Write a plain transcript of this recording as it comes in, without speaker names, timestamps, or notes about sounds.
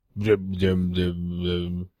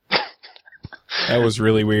That was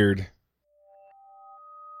really weird.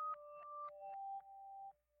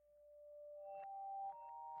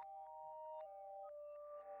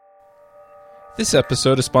 This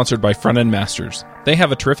episode is sponsored by Front End Masters. They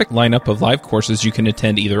have a terrific lineup of live courses you can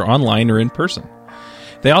attend either online or in person.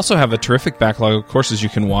 They also have a terrific backlog of courses you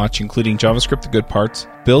can watch, including JavaScript the Good Parts,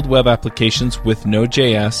 Build Web Applications with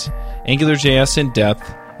Node.js, AngularJS in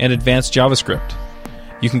Depth, and Advanced JavaScript.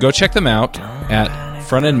 You can go check them out at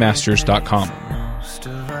frontendmasters.com.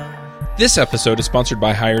 This episode is sponsored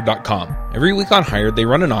by Hired.com. Every week on Hired, they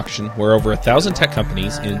run an auction where over 1,000 tech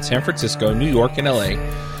companies in San Francisco, New York, and LA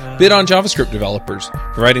bid on JavaScript developers,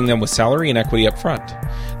 providing them with salary and equity up front.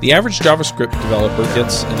 The average JavaScript developer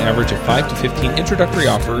gets an average of 5 to 15 introductory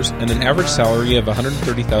offers and an average salary of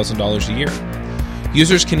 $130,000 a year.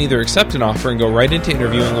 Users can either accept an offer and go right into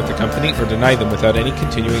interviewing with the company or deny them without any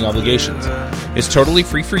continuing obligations. It's totally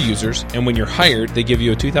free for users, and when you're hired, they give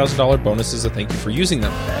you a $2,000 bonus as a thank you for using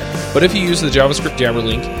them. But if you use the JavaScript Jabber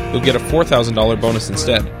link, you'll get a $4,000 bonus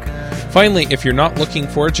instead. Finally, if you're not looking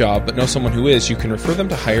for a job but know someone who is, you can refer them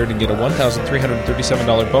to Hired and get a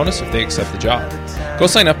 $1,337 bonus if they accept the job. Go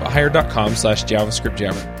sign up at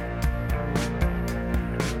hired.com/JavaScriptJabber.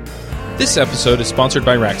 This episode is sponsored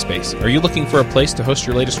by Rackspace. Are you looking for a place to host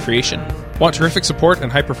your latest creation? Want terrific support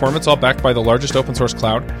and high performance all backed by the largest open source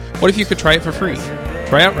cloud? What if you could try it for free?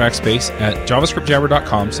 Try out Rackspace at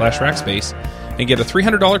javascriptjabber.com/Rackspace and get a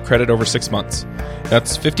 $300 credit over 6 months.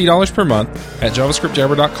 That's $50 per month at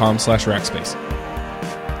javascriptjabber.com/Rackspace.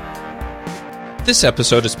 This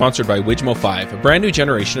episode is sponsored by Wijmo 5, a brand new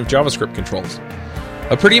generation of JavaScript controls.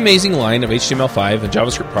 A pretty amazing line of HTML5 and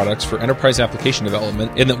JavaScript products for enterprise application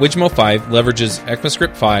development in that Wijmo 5 leverages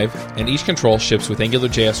ECMAScript 5 and each control ships with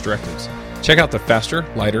AngularJS directives. Check out the faster,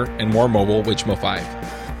 lighter, and more mobile Wijmo 5.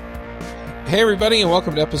 Hey everybody, and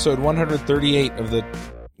welcome to episode 138 of the...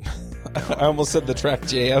 I almost said the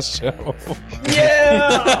Track.js show.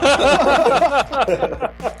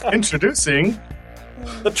 Yeah! Introducing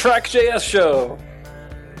the Track.js show.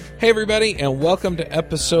 Hey everybody, and welcome to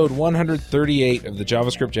episode 138 of the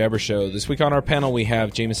JavaScript Jabber Show. This week on our panel we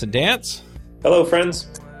have Jameson Dance. Hello, friends.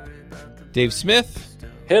 Dave Smith.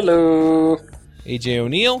 Hello. AJ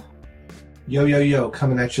O'Neill. Yo, yo, yo,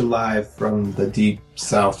 coming at you live from the deep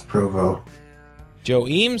South Provo. Joe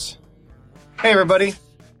Eames. Hey everybody.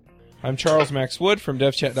 I'm Charles Max Wood from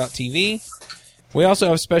DevChat.tv. We also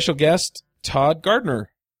have special guest Todd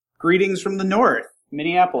Gardner. Greetings from the north,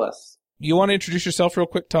 Minneapolis. You want to introduce yourself real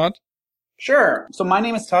quick, Todd? Sure. So my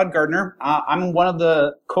name is Todd Gardner. I'm one of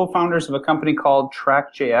the co-founders of a company called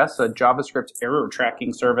Track.js, a JavaScript error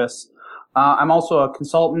tracking service. I'm also a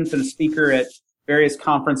consultant and a speaker at various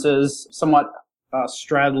conferences, somewhat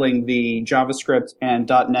straddling the JavaScript and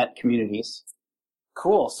 .NET communities.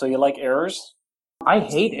 Cool. So you like errors? I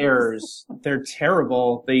hate errors. They're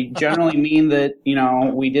terrible. They generally mean that,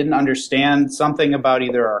 we didn't understand something about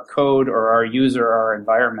either our code or our user or our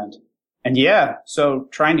environment. And yeah, so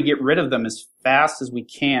trying to get rid of them as fast as we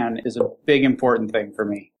can is a big important thing for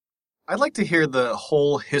me. I'd like to hear the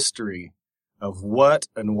whole history of what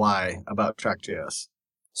and why about Track.js.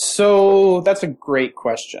 So that's a great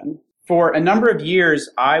question. For a number of years,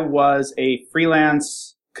 I was a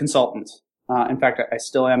freelance consultant. In fact, I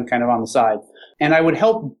still am kind of on the side. And I would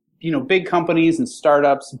help, big companies and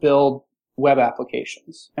startups build web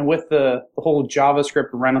applications. And with the whole JavaScript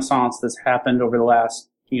renaissance that's happened over the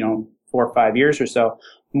last, 4 or 5 years or so,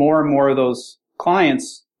 more and more of those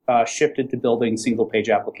clients shifted to building single-page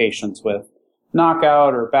applications with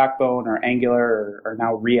Knockout or Backbone or Angular or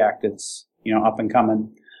now React is, up and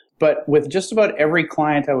coming. But with just about every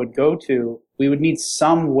client I would go to, we would need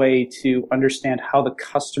some way to understand how the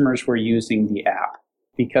customers were using the app,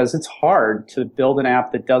 because it's hard to build an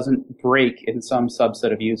app that doesn't break in some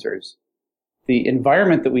subset of users. The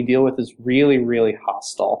environment that we deal with is really, really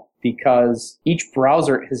hostile because each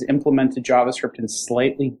browser has implemented JavaScript in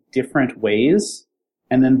slightly different ways,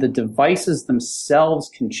 and then the devices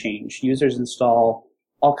themselves can change. Users install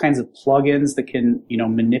all kinds of plugins that can,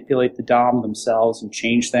 manipulate the DOM themselves and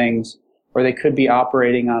change things, or they could be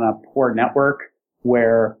operating on a poor network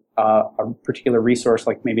where a particular resource,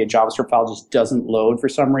 like maybe a JavaScript file, just doesn't load for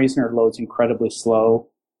some reason or loads incredibly slow.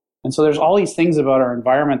 And so there's all these things about our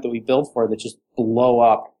environment that we build for that just blow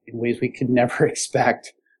up in ways we could never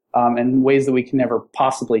expect, and ways that we can never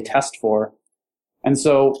possibly test for. And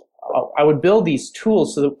so I would build these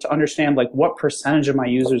tools to understand what percentage of my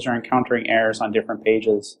users are encountering errors on different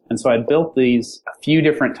pages. And so I built these a few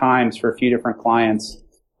different times for a few different clients.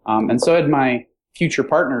 And so I had my future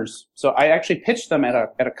partners. So I actually pitched them at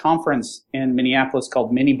a conference in Minneapolis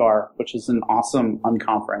called Minibar, which is an awesome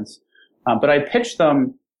unconference. But I pitched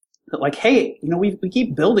them that like, hey, we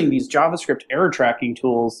keep building these JavaScript error tracking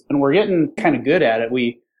tools and we're getting kind of good at it.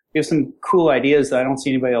 We have some cool ideas that I don't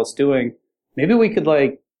see anybody else doing. Maybe we could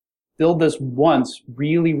like build this once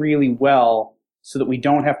really, really well so that we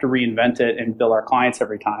don't have to reinvent it and bill our clients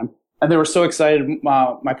every time. And they were so excited.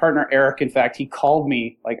 My partner, Eric, in fact, he called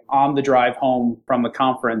me like on the drive home from the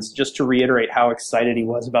conference just to reiterate how excited he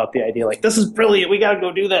was about the idea. Like, this is brilliant. We got to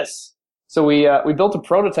go do this. So we built a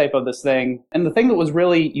prototype of this thing. And the thing that was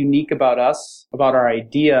really unique about us, about our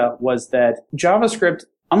idea, was that JavaScript,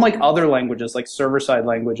 unlike other languages like server-side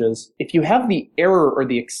languages, if you have the error or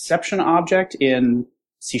the exception object in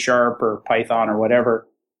C# or Python or whatever,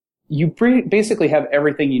 you basically have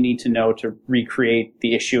everything you need to know to recreate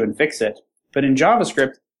the issue and fix it. But in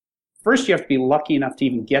JavaScript, first you have to be lucky enough to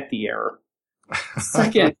even get the error.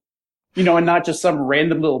 Second, and not just some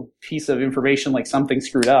random little piece of information like something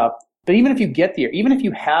screwed up. But even if you get the error, even if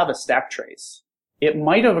you have a stack trace, it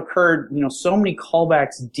might have occurred, so many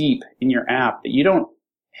callbacks deep in your app that you don't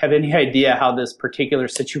have any idea how this particular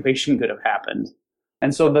situation could have happened.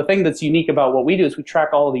 And so the thing that's unique about what we do is we track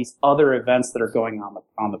all of these other events that are going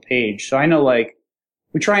on the page. So I know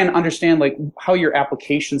we try and understand how your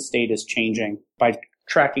application state is changing by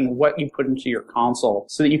tracking what you put into your console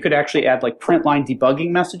so that you could actually add print line debugging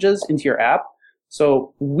messages into your app.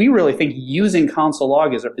 So we really think using console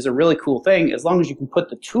log is a really cool thing as long as you can put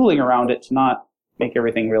the tooling around it to not make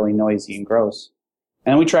everything really noisy and gross.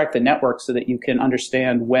 And we track the network so that you can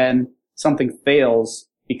understand when something fails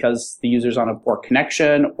because the user's on a poor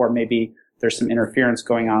connection or maybe there's some interference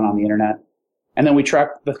going on the internet. And then we track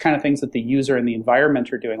the kind of things that the user and the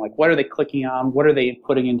environment are doing. Like, what are they clicking on? What are they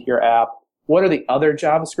putting into your app? What are the other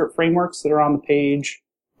JavaScript frameworks that are on the page?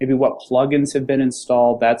 Maybe what plugins have been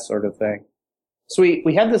installed, that sort of thing. So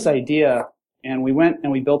we had this idea and we went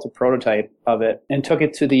and we built a prototype of it and took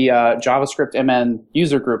it to the JavaScript MN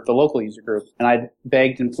user group, the local user group. And I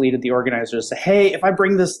begged and pleaded the organizers to say, hey, if I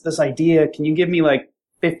bring this idea, can you give me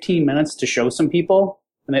 15 minutes to show some people?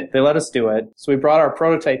 And they let us do it. So we brought our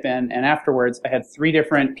prototype in, and afterwards I had 3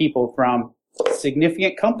 different people from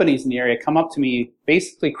significant companies in the area come up to me,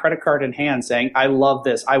 basically credit card in hand, saying, I love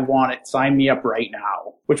this, I want it, sign me up right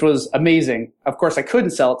now, which was amazing. Of course, I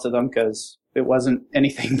couldn't sell it to them because it wasn't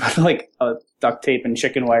anything but a duct tape and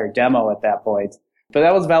chicken wire demo at that point. But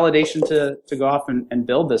that was validation to go off and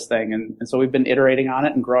build this thing. And so we've been iterating on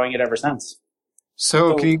it and growing it ever since.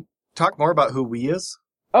 So can you talk more about who we is?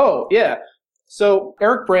 Oh, yeah. So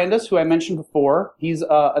Eric Brandes, who I mentioned before, he's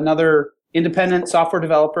another independent software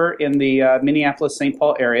developer in the Minneapolis-St.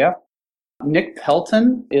 Paul area. Nick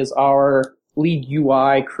Pelton is our lead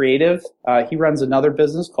UI creative. He runs another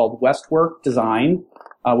business called Westwork Design,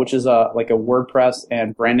 which is a WordPress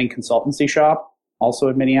and branding consultancy shop, also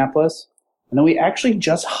in Minneapolis. And then we actually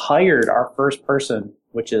just hired our first person,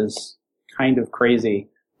 which is kind of crazy.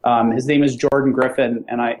 His name is Jordan Griffin,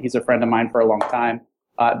 and he's a friend of mine for a long time.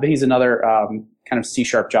 But he's another kind of C#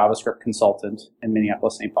 JavaScript consultant in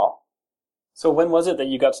Minneapolis-St. Paul. So when was it that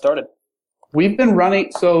you got started? We've been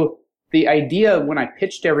running, so the idea when I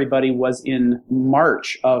pitched everybody was in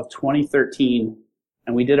March of 2013,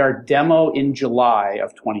 and we did our demo in July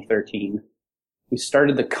of 2013. We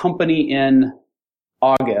started the company in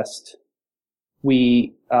August.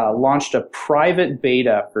 We launched a private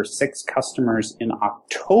beta for 6 customers in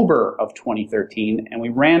October of 2013, and we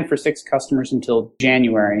ran for 6 customers until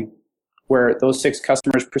January, where those 6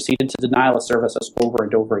 customers proceeded to denial of service us over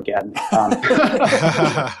and over again.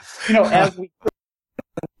 As we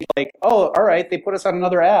oh, all right, they put us on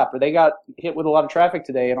another app, or they got hit with a lot of traffic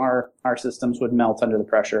today, and our systems would melt under the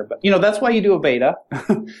pressure. But, that's why you do a beta,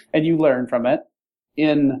 and you learn from it.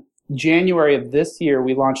 In January of this year,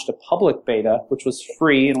 we launched a public beta, which was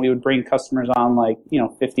free, and we would bring customers on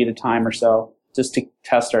 50 at a time or so just to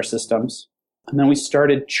test our systems. And then we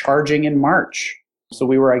started charging in March. So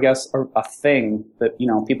we were, I guess, a thing that,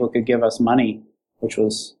 people could give us money, which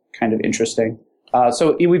was kind of interesting.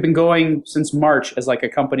 So we've been going since March as a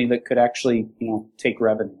company that could actually, take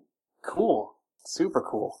revenue. Cool. Super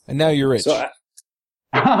cool. And now you're rich. So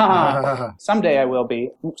someday I will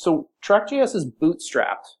be. So Track.js is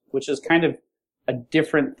bootstrapped, which is kind of a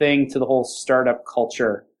different thing to the whole startup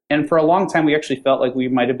culture. And for a long time, we actually felt like we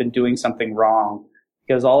might have been doing something wrong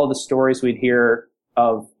because all of the stories we'd hear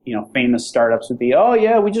of, famous startups would be, oh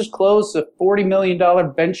yeah, we just closed a $40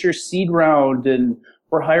 million venture seed round and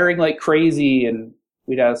we're hiring like crazy. And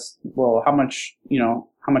we'd ask, well, how much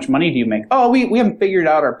money do you make? Oh, we haven't figured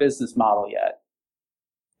out our business model yet.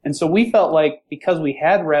 And so we felt like because we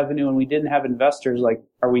had revenue and we didn't have investors, like,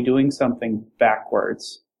 are we doing something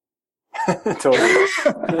backwards? Totally.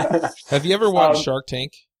 Have you ever watched Shark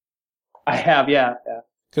Tank? I have, yeah.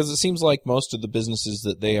 Because it seems like most of the businesses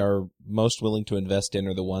that they are most willing to invest in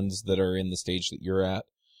are the ones that are in the stage that you're at,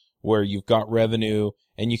 where you've got revenue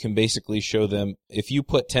and you can basically show them, if you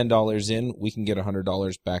put $10 in, we can get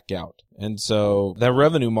 $100 back out. And so that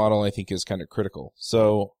revenue model, I think, is kind of critical.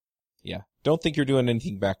 So, yeah, don't think you're doing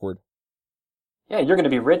anything backward. Yeah, you're going to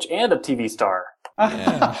be rich and a TV star.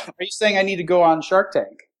 Yeah. Are you saying I need to go on Shark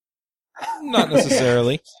Tank? Not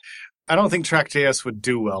necessarily. I don't think TrackJS would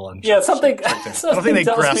do well on Yeah, something. Shark Tank. I don't think they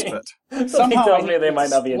grasp it. Something Somehow tells I me need they to might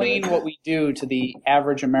not be explain into it. what we do to the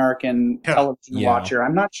average American television Yeah. watcher.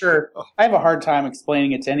 I'm not sure. I have a hard time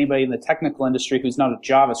explaining it to anybody in the technical industry who's not a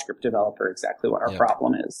JavaScript developer exactly what our Yep.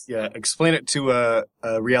 problem is. Yeah, explain it to a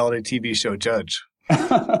reality TV show judge.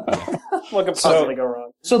 What could possibly go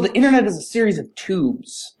wrong? So the internet is a series of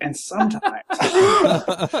tubes, and sometimes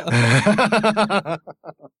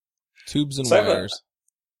Tubes and So I have a- wires.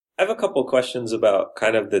 I have a couple questions about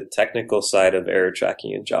kind of the technical side of error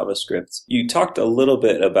tracking in JavaScript. You talked a little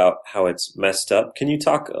bit about how it's messed up. Can you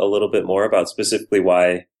talk a little bit more about specifically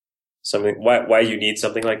why you need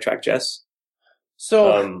something like TrackJS?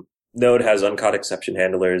 so Node has uncaught exception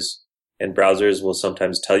handlers, and browsers will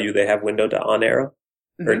sometimes tell you they have window.onError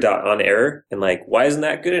or .onError, and like, why isn't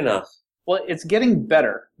that good enough? well, it's getting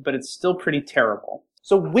better, but it's still pretty terrible.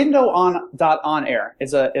 So window.onError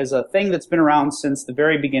is a thing that's been around since the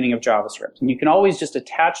very beginning of JavaScript. And you can always just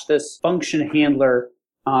attach this function handler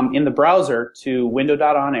in the browser to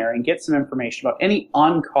window.onError and get some information about any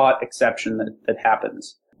uncaught exception that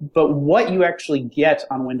happens. But what you actually get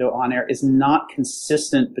on window.onError is not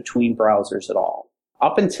consistent between browsers at all.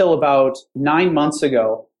 Up until about 9 months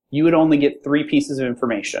ago, you would only get 3 pieces of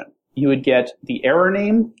information. You would get the error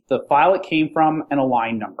name, the file it came from, and a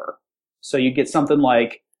line number. So you get something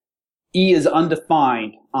like E is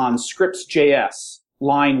undefined on scripts.js,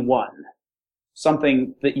 line 1.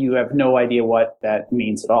 Something that you have no idea what that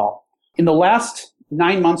means at all. In the last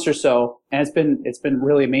 9 months or so, and it's been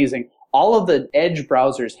really amazing, all of the Edge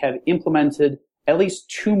browsers have implemented at least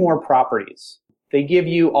 2 more properties. They give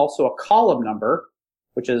you also a column number,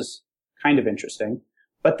 which is kind of interesting,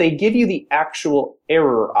 but they give you the actual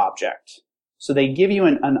error object. So they give you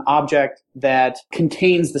an object that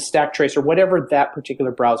contains the stack trace or whatever that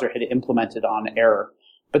particular browser had implemented on error.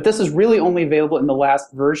 But this is really only available in the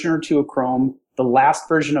last version or 2 of Chrome, the last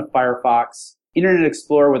version of Firefox, Internet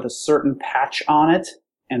Explorer with a certain patch on it,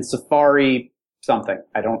 and Safari something.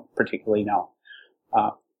 I don't particularly know.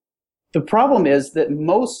 The problem is that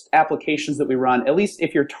most applications that we run, at least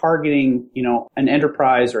if you're targeting, an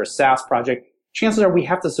enterprise or a SaaS project, chances are we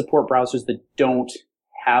have to support browsers that don't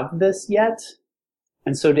have this yet.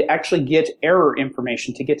 And so to actually get error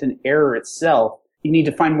information, to get an error itself, you need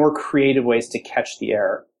to find more creative ways to catch the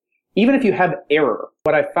error. Even if you have error,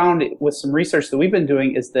 what I found with some research that we've been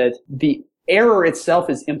doing is that the error itself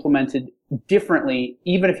is implemented differently,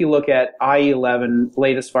 even if you look at IE11,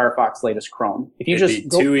 latest Firefox, latest Chrome. If you It'd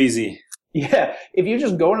be too easy. Yeah, if you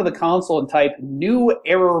just go into the console and type new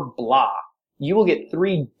error blah, you will get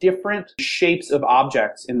 3 different shapes of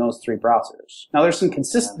objects in those 3 browsers. Now there's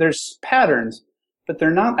there's patterns, but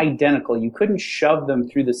they're not identical. You couldn't shove them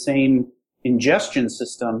through the same ingestion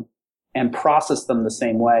system and process them the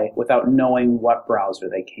same way without knowing what browser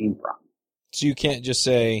they came from. So you can't just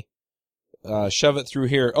say, shove it through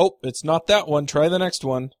here. Oh, it's not that one. Try the next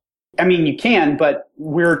one. I mean, you can, but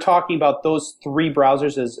we're talking about those 3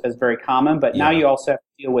 browsers as very common, but now Yeah. you also have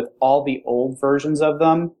to deal with all the old versions of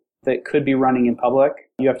them that could be running in public.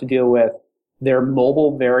 You have to deal with their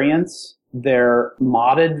mobile variants, their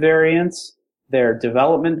modded variants, their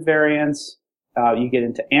development variants. You get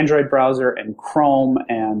into Android browser and Chrome,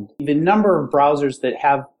 and the number of browsers that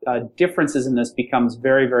have differences in this becomes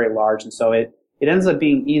very, very large. And so it ends up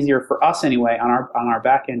being easier for us anyway on our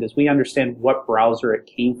back end as we understand what browser it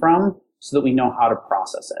came from so that we know how to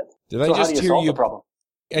process it. Did So I how just do you hear solve you? the problem?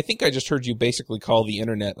 I think I just heard you basically call the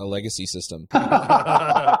internet a legacy system.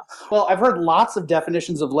 Well, I've heard lots of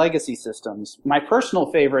definitions of legacy systems. My personal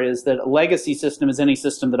favorite is that a legacy system is any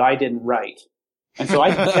system that I didn't write. And so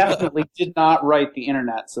I definitely did not write the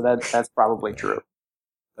internet, so that's probably true.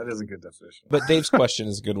 That is a good definition. But Dave's question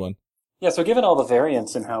is a good one. Yeah, so given all the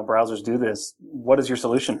variants in how browsers do this, what is your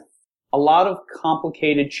solution? A lot of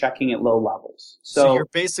complicated checking at low levels. So you're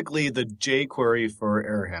basically the jQuery for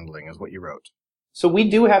error handling is what you wrote. So we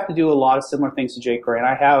do have to do a lot of similar things to jQuery, and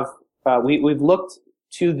I have we've looked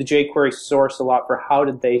to the jQuery source a lot for how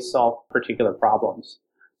did they solve particular problems.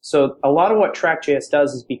 So a lot of what TrackJS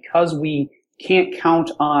does is because we can't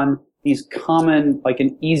count on these common, like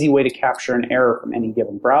an easy way to capture an error from any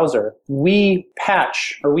given browser. We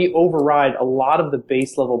patch or we override a lot of the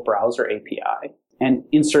base level browser API and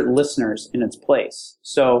insert listeners in its place.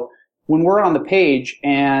 So when we're on the page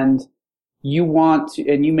and you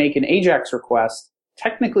make an AJAX request,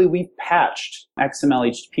 technically we've patched XML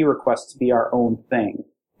HTTP requests to be our own thing.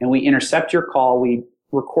 And we intercept your call, we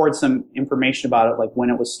record some information about it, like when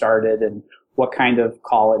it was started and what kind of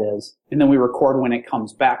call it is. And then we record when it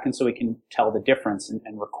comes back, and so we can tell the difference and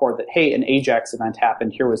record that, hey, an AJAX event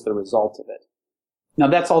happened, here was the result of it. Now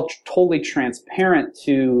that's all totally transparent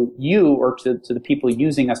to you or to the people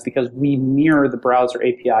using us because we mirror the browser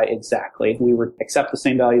API exactly. We accept the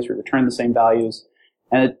same values, we return the same values.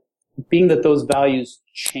 And being that those values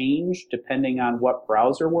change depending on what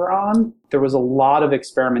browser we're on, there was a lot of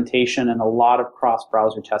experimentation and a lot of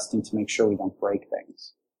cross-browser testing to make sure we don't break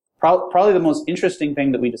things. Probably the most interesting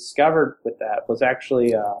thing that we discovered with that was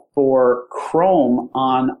actually for Chrome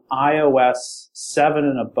on iOS 7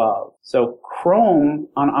 and above. So Chrome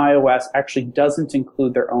on iOS actually doesn't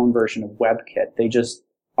include their own version of WebKit. They just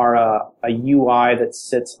are a UI that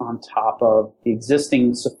sits on top of the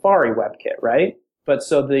existing Safari WebKit, right? But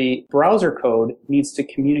so the browser code needs to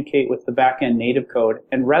communicate with the backend native code,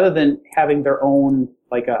 and rather than having their own,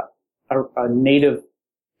 like a native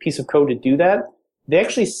piece of code to do that, they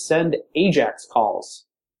actually send AJAX calls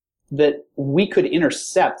that we could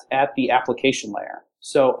intercept at the application layer.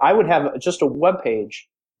 So I would have just a web page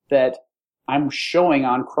that I'm showing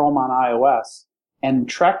on Chrome on iOS, and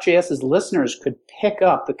Track.js's listeners could pick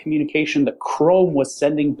up the communication that Chrome was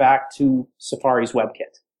sending back to Safari's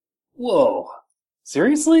WebKit. Whoa.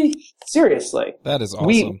 Seriously? Seriously. That is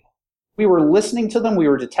awesome. We were listening to them. We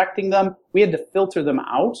were detecting them. We had to filter them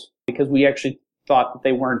out because we actually thought that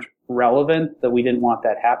they weren't relevant, that we didn't want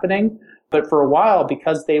that happening. But for a while,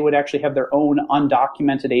 because they would actually have their own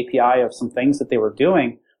undocumented API of some things that they were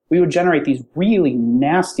doing, we would generate these really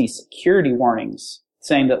nasty security warnings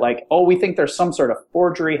saying that, like, oh, we think there's some sort of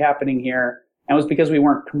forgery happening here. And it was because we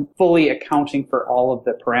weren't fully accounting for all of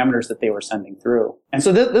the parameters that they were sending through. And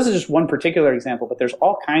so this is just one particular example, but there's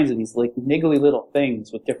all kinds of these like niggly little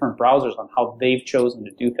things with different browsers on how they've chosen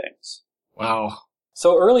to do things. Wow.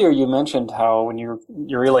 So earlier you mentioned how when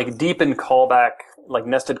you're like deep in callback, like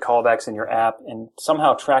nested callbacks in your app, and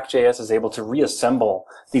somehow Track.js is able to reassemble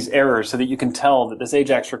these errors so that you can tell that this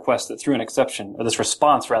AJAX request that threw an exception, or this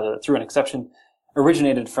response rather that threw an exception,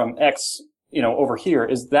 originated from X, over here.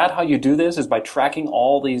 Is that how you do this? Is by tracking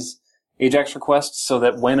all these AJAX requests so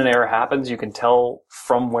that when an error happens, you can tell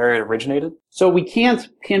from where it originated? So we can't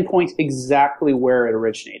pinpoint exactly where it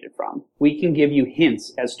originated from. We can give you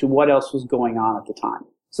hints as to what else was going on at the time.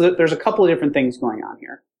 So there's a couple of different things going on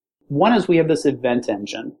here. One is we have this event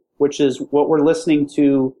engine, which is what we're listening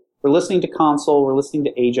to. We're listening to console, we're listening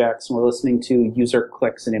to AJAX, and we're listening to user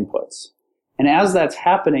clicks and inputs. And as that's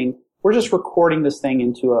happening, we're just recording this thing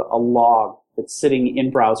into a log that's sitting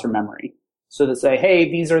in browser memory. So to say,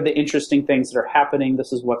 hey, these are the interesting things that are happening,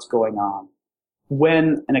 this is what's going on.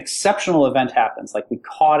 When an exceptional event happens, like we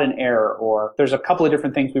caught an error, or there's a couple of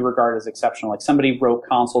different things we regard as exceptional, like somebody wrote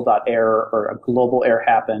console.error, or a global error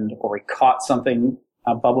happened, or we caught something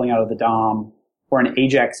bubbling out of the DOM, or an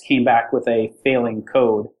AJAX came back with a failing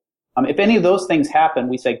code. If any of those things happen,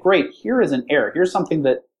 we say, great, here is an error. Here's something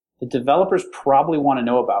that the developers probably want to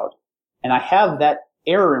know about. And I have that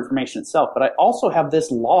error information itself, but I also have this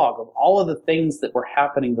log of all of the things that were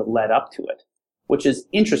happening that led up to it, which is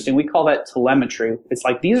interesting. We call that telemetry. It's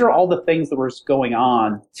like these are all the things that were going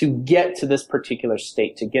on to get to this particular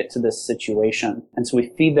state, to get to this situation. And so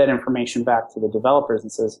we feed that information back to the developers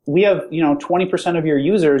and says, we have, 20% of your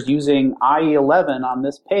users using IE11 on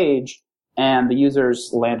this page, and the users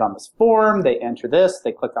land on this form, they enter this,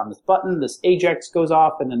 they click on this button, this AJAX goes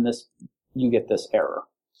off, and then you get this error,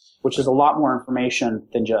 which is a lot more information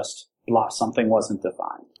than just something wasn't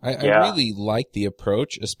defined. I really like the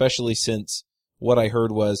approach, especially since what I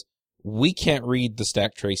heard was we can't read the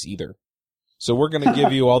stack trace either. So we're going to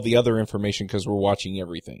give you all the other information because we're watching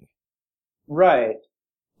everything. Right.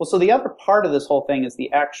 Well, so the other part of this whole thing is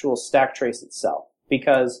the actual stack trace itself,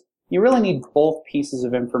 because you really need both pieces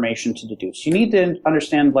of information to deduce. You need to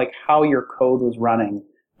understand like how your code was running,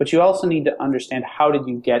 but you also need to understand how did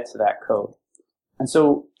you get to that code. And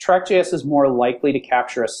so Track.js is more likely to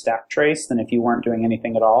capture a stack trace than if you weren't doing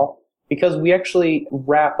anything at all, because we actually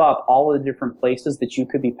wrap up all of the different places that you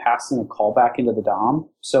could be passing a callback into the DOM.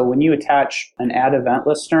 So when you attach an add event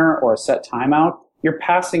listener or a set timeout, you're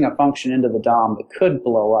passing a function into the DOM that could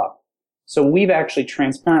blow up. So we've actually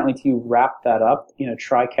transparently to you wrapped that up in a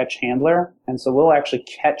try-catch handler. And so we'll actually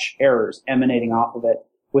catch errors emanating off of it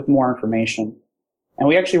with more information. And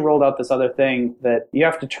we actually rolled out this other thing that you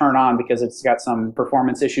have to turn on because it's got some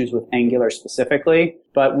performance issues with Angular specifically.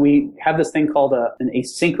 But we have this thing called an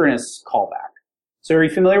asynchronous callback. So are you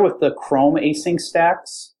familiar with the Chrome async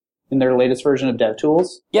stacks in their latest version of DevTools?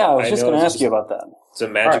 Yeah, I was just going to ask you about that. It's a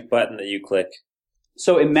magic button that you click.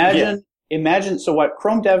 So imagine, so what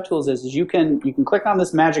Chrome DevTools is you can click on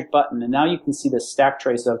this magic button and now you can see the stack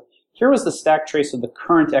trace of, here was the stack trace of the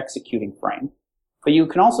current executing frame. But you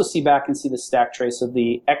can also see back and see the stack trace of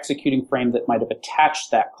the executing frame that might have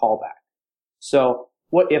attached that callback. So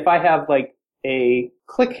what if I have like a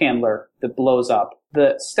click handler that blows up,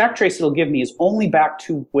 the stack trace it'll give me is only back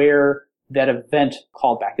to where that event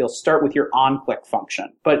callback. It'll start with your onClick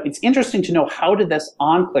function. But it's interesting to know, how did this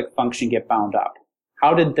onClick function get bound up?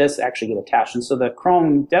 How did this actually get attached? And so the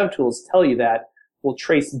Chrome DevTools tell you that will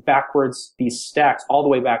trace backwards these stacks all the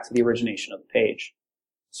way back to the origination of the page.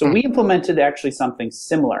 So we implemented actually something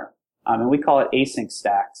similar, and we call it async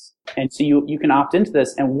stacks. And so you can opt into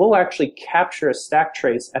this, and we'll actually capture a stack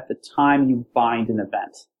trace at the time you bind an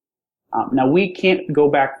event. Now, we can't go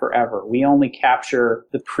back forever. We only capture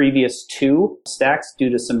the previous 2 stacks due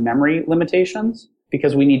to some memory limitations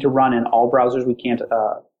because we need to run in all browsers. We can't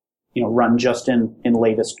run just in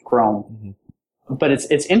latest Chrome. Mm-hmm. But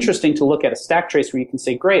it's interesting to look at a stack trace where you can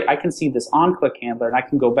say, great, I can see this onClick handler, and I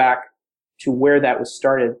can go back to where that was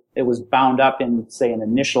started. It was bound up in, say, an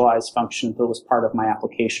initialize function that was part of my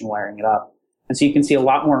application wiring it up. And so you can see a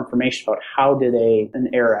lot more information about how did an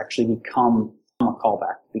error actually become a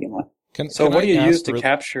callback to begin with. What do you use to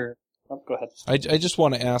capture? Oh, go ahead. I just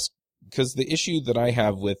want to ask, because the issue that I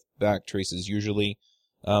have with backtraces usually,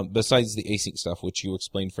 besides the async stuff, which you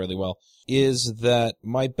explained fairly well, is that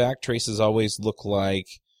my backtraces always look like,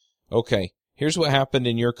 okay, here's what happened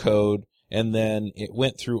in your code, and then it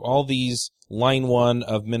went through all these line 1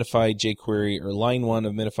 of minified jQuery, or line 1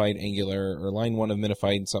 of minified Angular, or line 1 of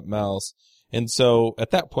minified something else. And so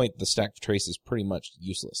at that point, the stack trace is pretty much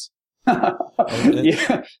useless.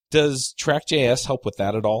 Yeah. Does Track.js help with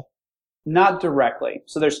that at all? Not directly.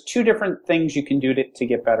 So there's 2 different things you can do to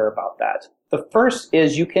get better about that. The first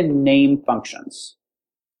is you can name functions.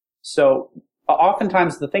 So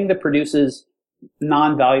oftentimes the thing that produces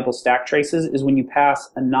non-valuable stack traces is when you pass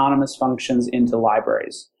anonymous functions into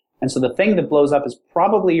libraries. And so the thing that blows up is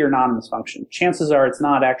probably your anonymous function. Chances are it's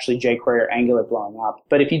not actually jQuery or Angular blowing up.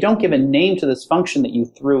 But if you don't give a name to this function that you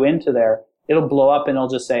threw into there, it'll blow up and it'll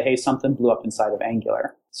just say, hey, something blew up inside of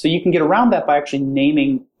Angular. So you can get around that by actually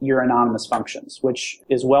naming your anonymous functions, which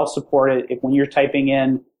is well supported. If when you're typing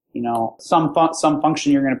in, some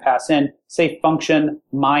function you're going to pass in, say function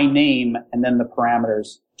my name and then the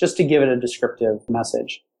parameters, just to give it a descriptive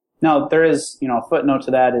message. Now, there is, a footnote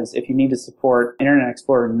to that is if you need to support Internet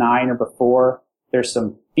Explorer 9 or before, there's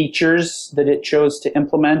some features that it chose to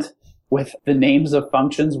implement with the names of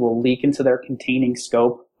functions will leak into their containing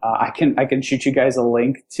scope. I can shoot you guys a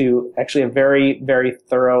link to actually a very, very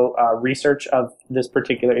thorough research of this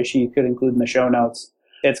particular issue you could include in the show notes.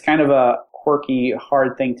 It's kind of a quirky,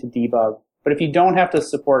 hard thing to debug. But if you don't have to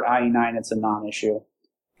support IE9, it's a non-issue.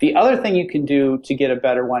 The other thing you can do to get a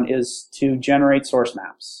better one is to generate source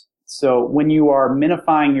maps. So when you are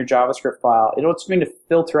minifying your JavaScript file, it's going to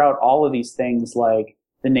filter out all of these things like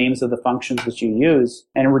the names of the functions that you use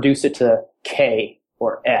and reduce it to K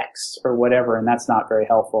or X or whatever, and that's not very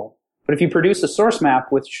helpful. But if you produce a source map,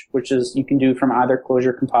 which is you can do from either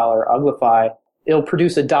Clojure Compiler or Uglify, it'll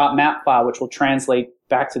produce a .map file which will translate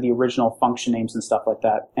back to the original function names and stuff like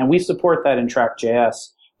that. And we support that in Track.js,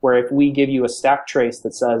 where if we give you a stack trace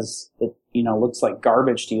that says it, looks like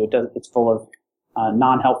garbage to you, it's full of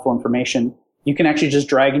non-helpful information, you can actually just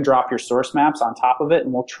drag and drop your source maps on top of it,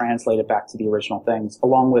 and we'll translate it back to the original things,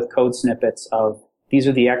 along with code snippets of these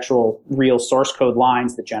are the actual real source code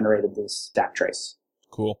lines that generated this stack trace.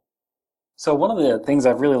 Cool. So one of the things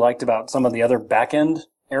I've really liked about some of the other back-end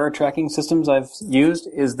error tracking systems I've used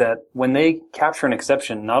is that when they capture an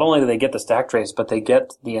exception, not only do they get the stack trace, but they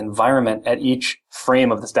get the environment at each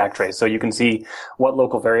frame of the stack trace. So you can see what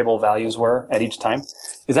local variable values were at each time.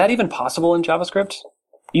 Is that even possible in JavaScript?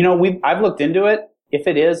 I've looked into it. If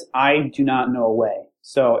it is, I do not know a way.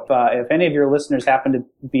 So if any of your listeners happen to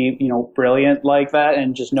be, brilliant like that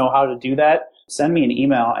and just know how to do that, send me an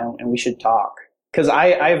email and we should talk. Because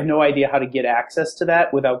I have no idea how to get access to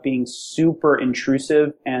that without being super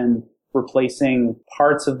intrusive and replacing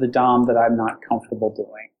parts of the DOM that I'm not comfortable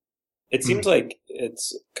doing. It seems like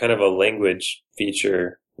it's kind of a language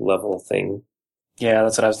feature level thing. Yeah,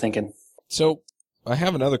 that's what I was thinking. So I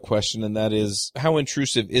have another question, and that is, how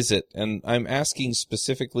intrusive is it? And I'm asking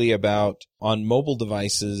specifically about on mobile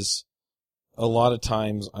devices, a lot of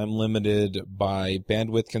times I'm limited by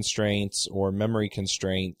bandwidth constraints or memory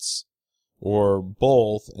constraints or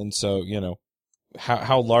both. And so,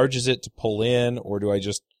 how large is it to pull in, or do I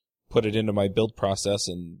just put it into my build process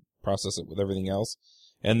and process it with everything else?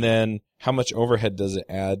 And then how much overhead does it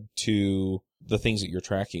add to the things that you're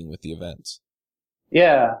tracking with the events?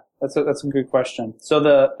 Yeah, that's a good question. So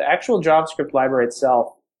the actual JavaScript library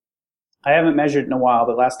itself, I haven't measured in a while,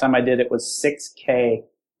 but last time I did it was 6K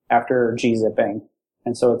after gzipping.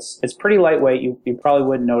 And so it's pretty lightweight. You probably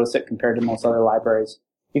wouldn't notice it compared to most other libraries.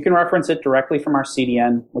 You can reference it directly from our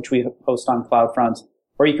CDN, which we host on CloudFront,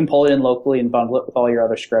 or you can pull it in locally and bundle it with all your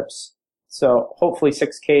other scripts. So hopefully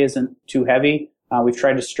 6K isn't too heavy. We've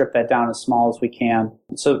tried to strip that down as small as we can.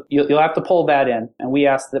 So you'll have to pull that in. And we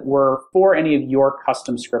ask that we're for any of your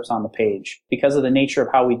custom scripts on the page. Because of the nature of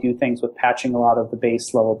how we do things with patching a lot of the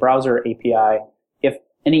base level browser API, if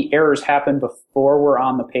any errors happen before we're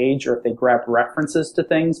on the page, or if they grab references to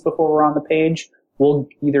things before we're on the page, we'll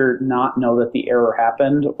either not know that the error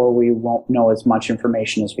happened, or we won't know as much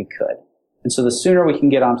information as we could. And so the sooner we can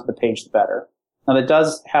get onto the page, the better. Now that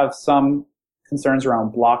does have some concerns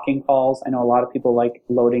around blocking calls. I know a lot of people like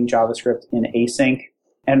loading JavaScript in async.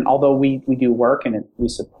 And although we do work and we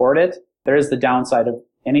support it, there is the downside of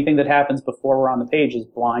anything that happens before we're on the page is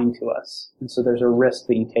blind to us. And so there's a risk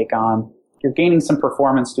that you take on. You're gaining some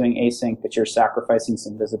performance doing async, but you're sacrificing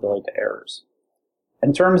some visibility to errors.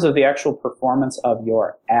 In terms of the actual performance of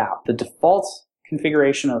your app, the default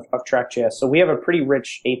configuration of Track.js, so we have a pretty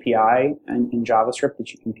rich API in JavaScript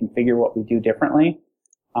that you can configure what we do differently.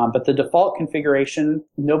 But the default configuration,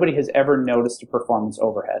 nobody has ever noticed a performance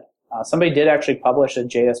overhead. Somebody did actually publish a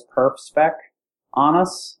JS perf spec on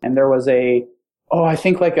us, and there was I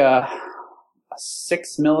think like a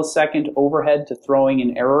 6 millisecond overhead to throwing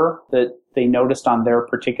an error that they noticed on their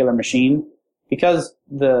particular machine. Because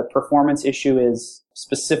the performance issue is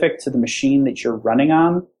specific to the machine that you're running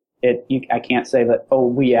on, I can't say that,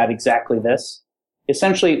 we add exactly this.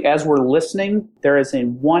 Essentially, as we're listening, there is a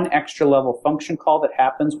one extra level function call that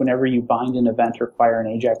happens whenever you bind an event or fire an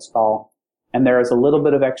AJAX call. And there is a little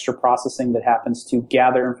bit of extra processing that happens to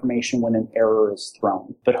gather information when an error is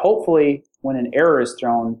thrown. But hopefully, when an error is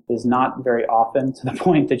thrown is not very often to the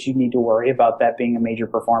point that you need to worry about that being a major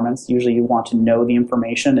performance. Usually you want to know the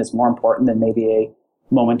information is more important than maybe a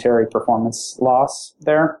momentary performance loss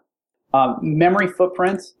there. Memory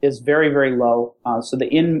footprint is very, very low. So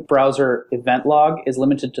the in-browser event log is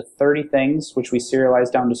limited to 30 things, which we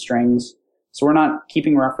serialize down to strings. So we're not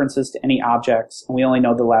keeping references to any objects, and we only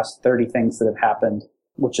know the last 30 things that have happened,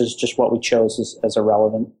 which is just what we chose as a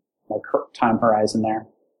relevant time horizon there.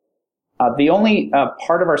 The only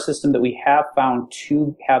part of our system that we have found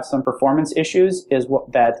to have some performance issues is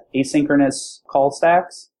that asynchronous call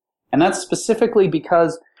stacks. And that's specifically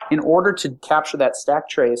because in order to capture that stack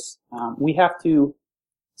trace, we have to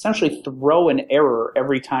essentially throw an error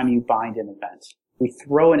every time you bind an event. We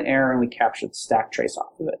throw an error and we capture the stack trace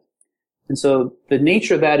off of it. And so the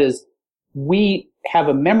nature of that is we have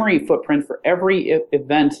a memory footprint for every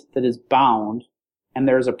event that is bound, and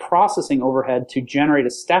there's a processing overhead to generate a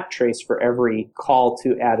stack trace for every call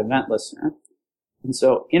to add event listener. And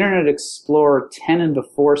so Internet Explorer 10 and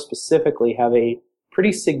before specifically have a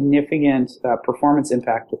pretty significant performance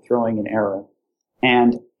impact with throwing an error.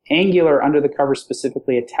 And Angular under the cover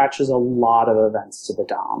specifically attaches a lot of events to the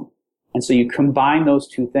DOM. And so you combine those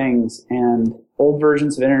two things, and old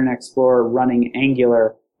versions of Internet Explorer running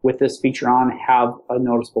Angular with this feature on have a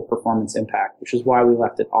noticeable performance impact, which is why we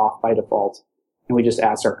left it off by default. And we just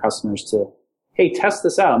asked our customers to, hey, test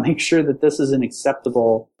this out. Make sure that this is an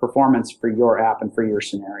acceptable performance for your app and for your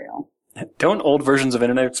scenario. Don't old versions of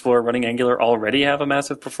Internet Explorer running Angular already have a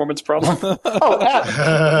massive performance problem?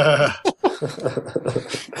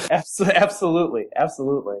 Absolutely.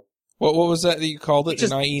 Absolutely. What was that you called it? An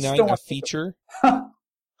IE9, a feature?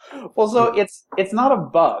 Well, so it's not a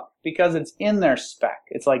bug because it's in their spec.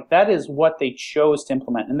 It's like that is what they chose to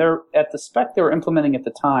implement. And they're at the spec they were implementing at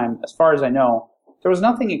the time, as far as I know, there was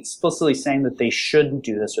nothing explicitly saying that they shouldn't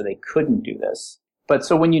do this or they couldn't do this. But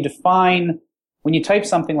so when you type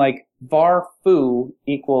something like var foo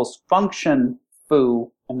equals function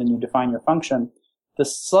foo, and then you define your function, the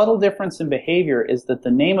subtle difference in behavior is that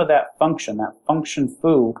the name of that function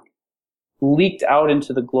foo, leaked out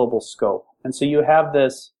into the global scope. And so you have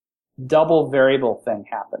this double variable thing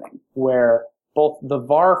happening where both the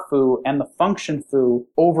var foo and the function foo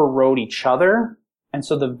overrode each other. And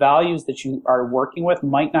so the values that you are working with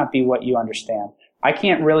might not be what you understand. I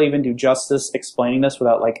can't really even do justice explaining this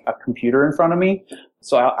without like a computer in front of me.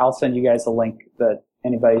 So I'll send you guys a link that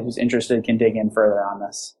anybody who's interested can dig in further on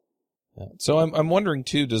this. So I'm wondering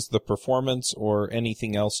too, does the performance or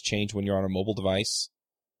anything else change when you're on a mobile device?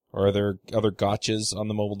 Or are there other gotchas on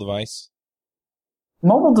the mobile device?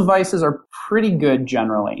 Mobile devices are pretty good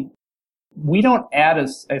generally. We don't add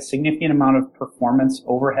a significant amount of performance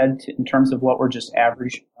overhead in terms of what we're just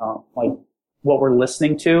average, like what we're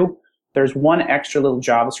listening to. There's one extra little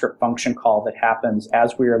JavaScript function call that happens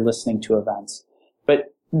as we are listening to events.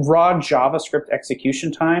 But raw JavaScript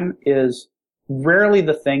execution time is rarely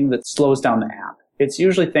the thing that slows down the app. It's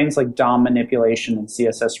usually things like DOM manipulation and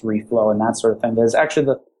CSS reflow and that sort of thing. That is actually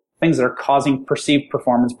the things that are causing perceived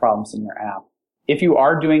performance problems in your app. If you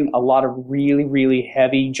are doing a lot of really, really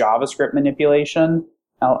heavy JavaScript manipulation,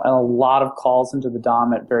 a lot of calls into the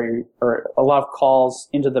DOM a lot of calls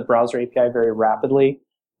into the browser API very rapidly,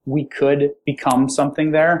 we could become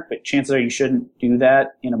something there, but chances are you shouldn't do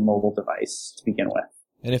that in a mobile device to begin with.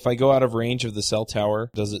 And if I go out of range of the cell tower,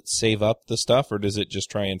 does it save up the stuff, or does it just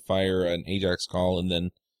try and fire an AJAX call and then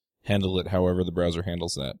handle it however the browser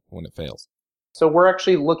handles that when it fails? So we're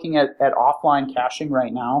actually looking at offline caching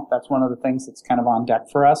right now. That's one of the things that's kind of on deck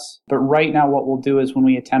for us. But right now what we'll do is when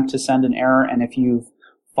we attempt to send an error, and if you've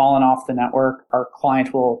fallen off the network, our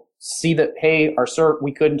client will see that, hey,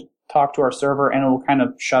 we couldn't talk to our server, and it will kind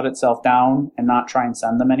of shut itself down and not try and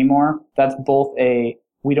send them anymore. That's both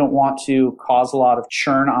we don't want to cause a lot of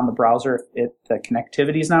churn on the browser if the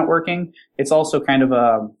connectivity is not working. It's also kind of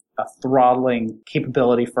a throttling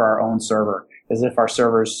capability for our own server. As if our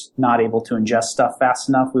server's not able to ingest stuff fast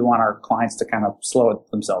enough, we want our clients to kind of slow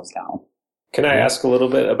it themselves down. Can I ask a little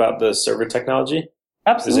bit about the server technology?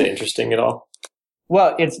 Absolutely. Is it interesting at all?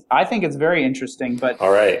 Well, I think it's very interesting, but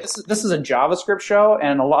all right. This is a JavaScript show,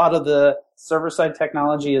 and a lot of the server-side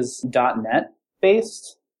technology is .NET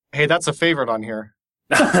based. Hey, that's a favorite on here.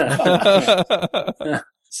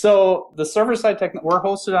 So the server-side we're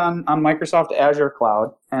hosted on Microsoft Azure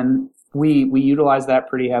Cloud, and we utilize that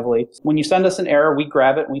pretty heavily. When you send us an error, we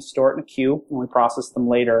grab it and we store it in a queue, and we process them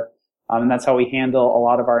later. And that's how we handle a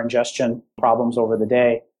lot of our ingestion problems over the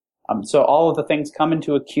day. So all of the things come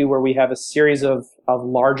into a queue where we have a series of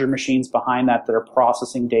larger machines behind that are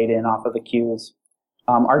processing data in off of the queues.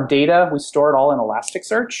 Our data, we store it all in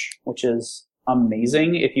Elasticsearch, which is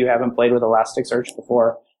amazing if you haven't played with Elasticsearch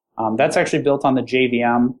before. That's actually built on the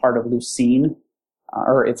JVM part of Lucene,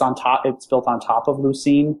 or it's built on top of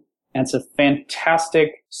Lucene, and it's a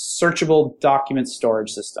fantastic searchable document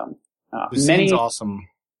storage system. Lucene's awesome.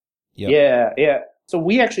 Yep. Yeah. So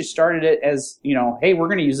we actually started it as, hey, we're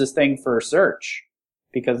going to use this thing for search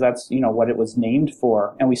because that's, what it was named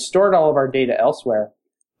for. And we stored all of our data elsewhere.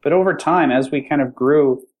 But over time, as we kind of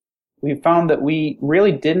grew, we found that we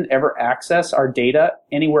really didn't ever access our data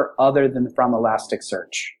anywhere other than from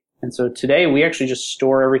Elasticsearch. And so today we actually just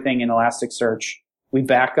store everything in Elasticsearch. We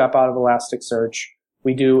back up out of Elasticsearch.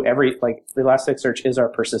 We do Elasticsearch is our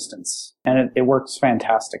persistence, and it works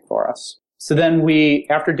fantastic for us. So then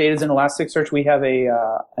after data's in Elasticsearch, we have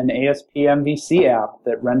an ASP MVC app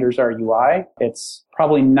that renders our UI. It's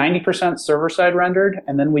probably 90% server-side rendered,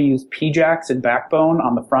 and then we use PJAX and Backbone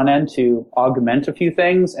on the front end to augment a few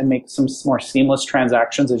things and make some more seamless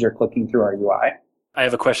transactions as you're clicking through our UI. I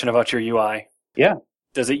have a question about your UI. Yeah.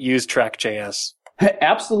 Does it use Track.js?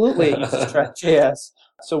 Absolutely, it uses Track.js.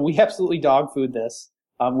 So we absolutely dog food this.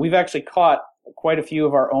 We've actually caught quite a few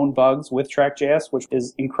of our own bugs with Track.js, which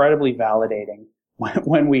is incredibly validating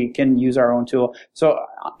when we can use our own tool. So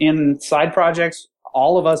in side projects,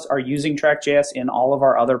 all of us are using Track.js in all of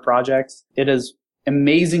our other projects. It is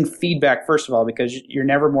amazing feedback, first of all, because you're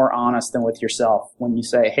never more honest than with yourself. When you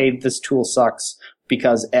say, hey, this tool sucks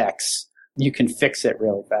because X, you can fix it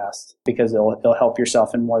really fast because it'll help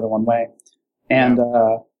yourself in more than one way. And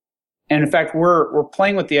in fact, we're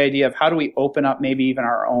playing with the idea of how do we open up maybe even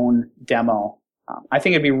our own demo. I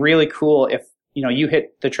think it'd be really cool if, you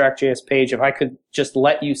hit the Track.js page, if I could just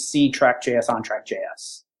let you see Track.js on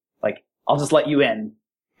Track.js. Like, I'll just let you in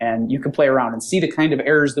and you can play around and see the kind of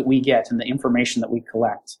errors that we get and the information that we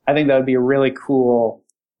collect. I think that would be a really cool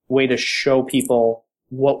way to show people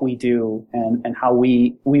what we do and how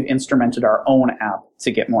we've instrumented our own app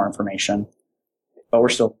to get more information. But we're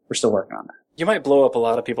still working on that. You might blow up a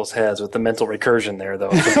lot of people's heads with the mental recursion there,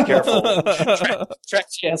 though. So be careful.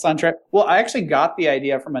 Track.js on track. Well, I actually got the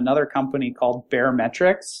idea from another company called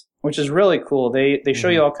Baremetrics, which is really cool. They show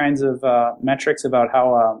you all kinds of metrics about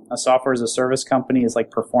how a software as a service company is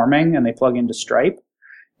like performing, and they plug into Stripe.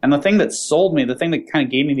 And the thing that sold me, the thing that kind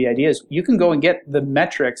of gave me the idea is you can go and get the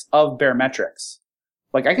metrics of Baremetrics.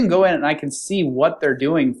 Like I can go in and I can see what they're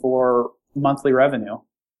doing for monthly revenue,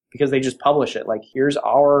 because they just publish it. Like, here's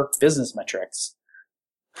our business metrics.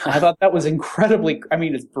 I thought that was incredibly, I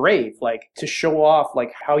mean, it's brave, like to show off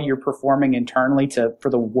like how you're performing internally for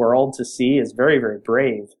the world to see is very, very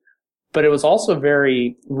brave. But it was also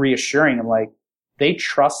very reassuring. I'm like, they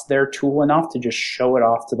trust their tool enough to just show it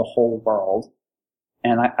off to the whole world.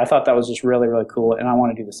 And I thought that was just really, really cool. And I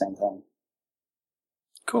want to do the same thing.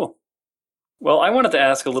 Cool. Well, I wanted to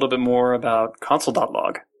ask a little bit more about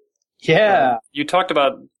console.log. Yeah. You talked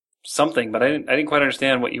about something, but I didn't quite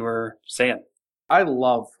understand what you were saying. I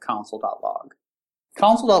love console.log.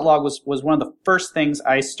 Console.log was one of the first things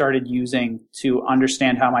I started using to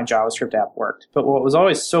understand how my JavaScript app worked. But what was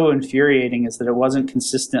always so infuriating is that it wasn't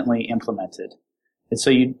consistently implemented. And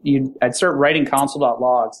so I'd start writing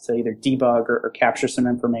console.logs to either debug or capture some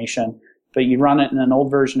information, but you'd run it in an old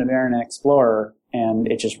version of Internet Explorer and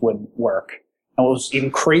it just wouldn't work. And what was even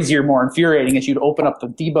crazier, more infuriating is you'd open up the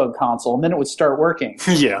debug console and then it would start working.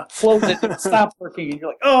 Yeah. Close it, it would stop working, and you're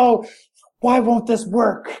like, oh, why won't this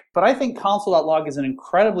work? But I think console.log is an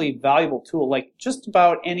incredibly valuable tool. Like just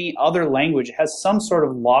about any other language, it has some sort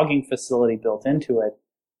of logging facility built into it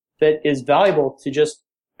that is valuable to just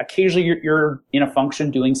occasionally you're in a function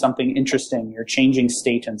doing something interesting. You're changing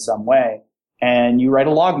state in some way, and you write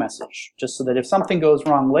a log message just so that if something goes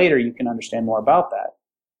wrong later, you can understand more about that.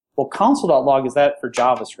 Well, console.log is that for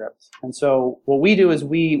JavaScript. And so what we do is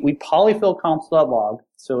we polyfill console.log,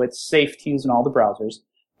 so it's safe to use in all the browsers,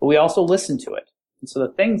 but we also listen to it. And so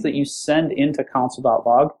the things that you send into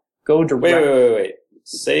console.log go directly. Wait.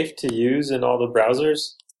 Safe to use in all the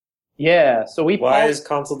browsers? Yeah. So Why is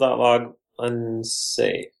console.log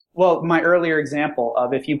unsafe? Well, my earlier example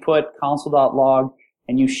of if you put console.log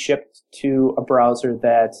and you shipped to a browser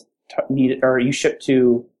that needed, or you shipped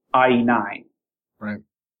to IE9. Right.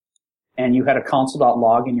 And you had a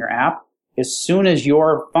console.log in your app, as soon as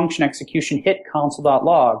your function execution hit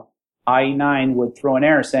console.log, IE9 would throw an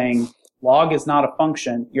error saying, log is not a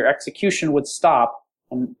function, your execution would stop,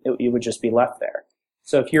 and it would just be left there.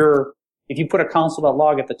 So if you put a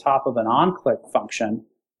console.log at the top of an onClick function,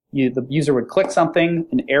 the user would click something,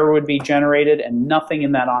 an error would be generated, and nothing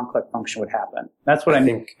in that onClick function would happen. That's what I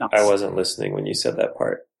mean. I wasn't listening when you said that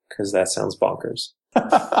part, because that sounds bonkers.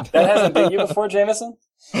 That hasn't been you before, Jameson?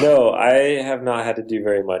 No, I have not had to do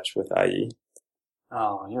very much with IE.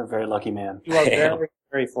 Oh, you're a very lucky man. You are very,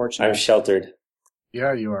 very fortunate. I'm sheltered.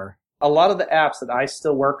 Yeah, you are. A lot of the apps that I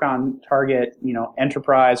still work on target,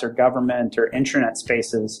 enterprise or government or intranet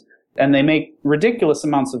spaces, and they make ridiculous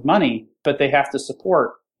amounts of money, but they have to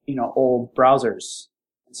support, old browsers.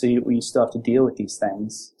 So we still have to deal with these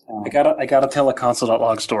things. I gotta tell a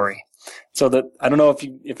console.log story. So that I don't know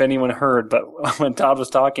if anyone heard, but when Todd was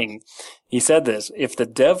talking, he said this: if the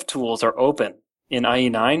dev tools are open in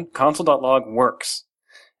IE9, console.log works.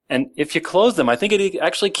 And if you close them, I think it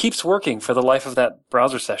actually keeps working for the life of that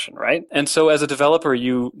browser session, right? And so as a developer,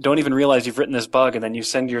 you don't even realize you've written this bug, and then you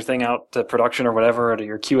send your thing out to production or whatever, or to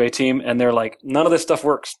your QA team, and they're like, none of this stuff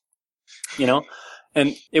works,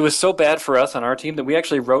 And it was so bad for us on our team that we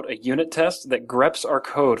actually wrote a unit test that greps our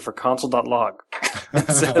code for console.log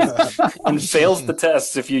and fails the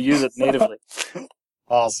tests if you use it natively.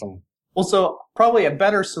 Awesome. Well, so probably a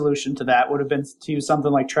better solution to that would have been to use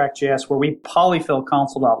something like Track.js where we polyfill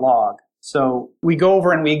console.log. So we go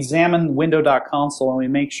over and we examine window.console and we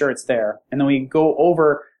make sure it's there. And then we go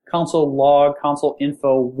over console log, console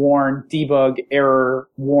info, warn, debug, error,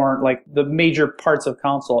 warn, like the major parts of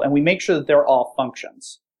console. And we make sure that they're all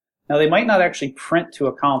functions. Now, they might not actually print to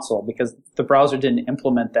a console because the browser didn't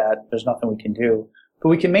implement that. There's nothing we can do. But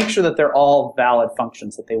we can make sure that they're all valid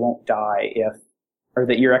functions, that they won't die or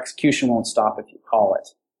that your execution won't stop if you call it.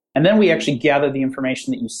 And then we actually gather the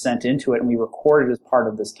information that you sent into it and we record it as part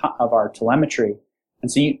of of our telemetry. And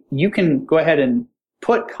so you can go ahead and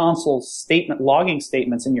put console logging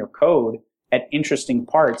statements in your code at interesting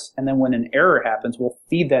parts. And then when an error happens, we'll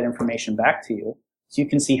feed that information back to you. So you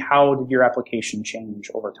can see how did your application change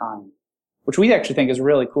over time, which we actually think is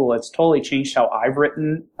really cool. It's totally changed how I've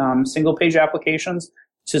written single page applications,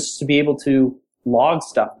 just to be able to log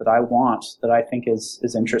stuff that I want, that I think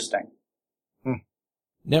is interesting.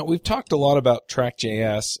 Now, we've talked a lot about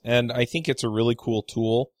Track.js, and I think it's a really cool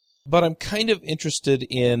tool, but I'm kind of interested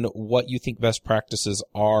in what you think best practices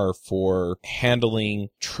are for handling,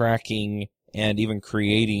 tracking, and even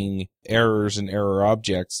creating errors and error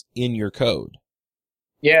objects in your code.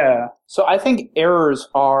 Yeah. So I think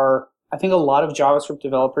I think a lot of JavaScript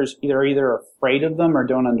developers are either afraid of them or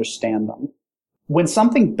don't understand them. When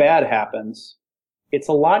something bad happens, it's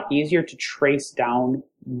a lot easier to trace down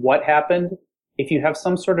what happened if you have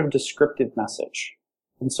some sort of descriptive message.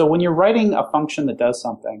 And so when you're writing a function that does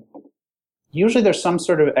something, usually there's some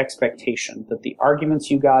sort of expectation that the arguments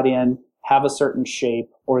you got in have a certain shape,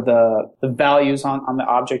 or the values on the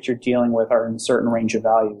object you're dealing with are in a certain range of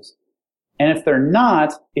values. And if they're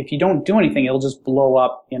not, if you don't do anything, it'll just blow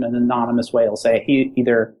up in an anonymous way. It'll say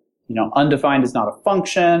either, undefined is not a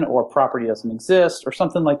function, or property doesn't exist, or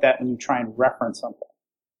something like that when you try and reference something.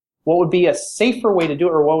 What would be a safer way to do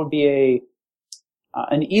it, or what would be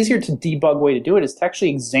an easier to debug way to do it, is to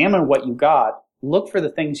actually examine what you got, look for the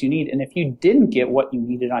things you need, and if you didn't get what you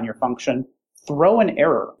needed on your function, throw an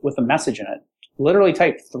error with a message in it. Literally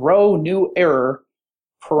type throw new error,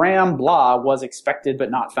 param blah was expected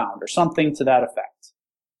but not found, or something to that effect.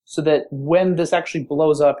 So that when this actually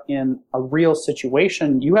blows up in a real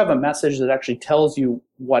situation, you have a message that actually tells you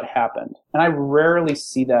what happened. And I rarely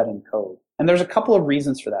see that in code. And there's a couple of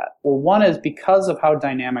reasons for that. Well, one is because of how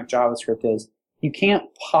dynamic JavaScript is, you can't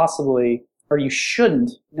possibly, or you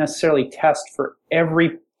shouldn't necessarily test for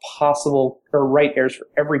every possible, or write errors for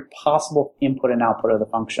every possible input and output of the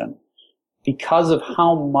function, because of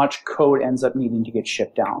how much code ends up needing to get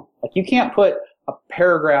shipped down. Like, you can't put a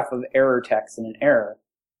paragraph of error text in an error,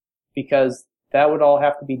 because that would all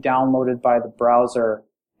have to be downloaded by the browser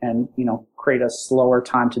and, create a slower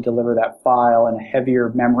time to deliver that file and a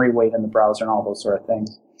heavier memory weight in the browser and all those sort of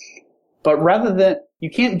things. But rather than, you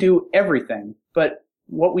can't do everything, but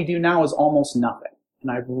what we do now is almost nothing. And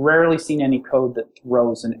I've rarely seen any code that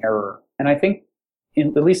throws an error. And I think,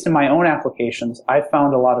 at least in my own applications, I've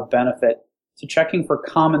found a lot of benefit to checking for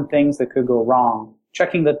common things that could go wrong,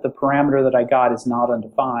 checking that the parameter that I got is not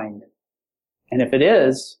undefined. And if it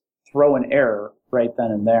is, throw an error right then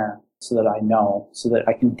and there so that I know, so that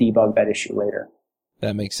I can debug that issue later.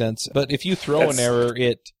 That makes sense. But if you throw an error,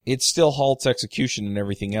 it still halts execution and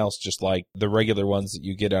everything else, just like the regular ones that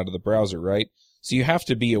you get out of the browser, right? So you have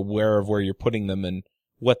to be aware of where you're putting them and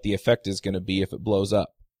what the effect is going to be if it blows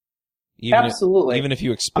up. Absolutely. Even if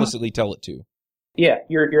you explicitly tell it to. Yeah,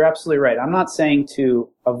 you're absolutely right. I'm not saying to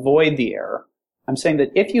avoid the error. I'm saying that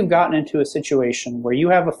if you've gotten into a situation where you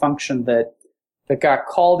have a function that got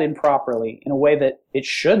called improperly in a way that it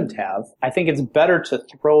shouldn't have, I think it's better to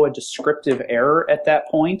throw a descriptive error at that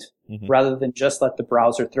point rather than just let the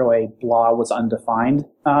browser throw a blah was undefined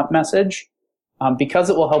message, because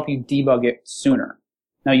it will help you debug it sooner.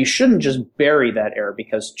 Now, you shouldn't just bury that error,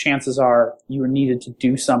 because chances are you needed to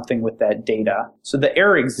do something with that data. So the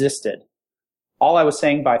error existed. All I was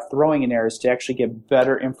saying by throwing an error is to actually get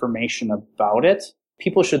better information about it.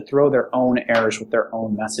 People should throw their own errors with their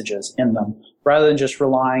own messages in them, rather than just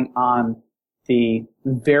relying on the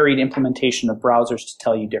varied implementation of browsers to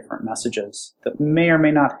tell you different messages that may or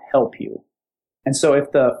may not help you. And so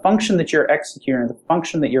if the function that you're executing, the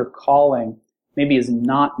function that you're calling, maybe is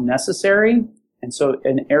not necessary, and so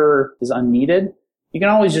an error is unneeded, you can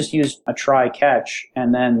always just use a try catch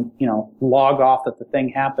and then, log off that the thing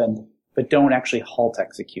happened, but don't actually halt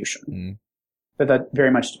execution. But that very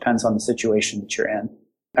much depends on the situation that you're in.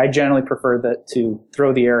 I generally prefer to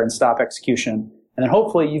throw the error and stop execution. And then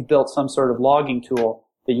hopefully you've built some sort of logging tool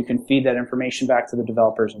that you can feed that information back to the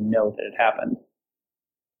developers and know that it happened.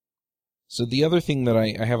 So the other thing that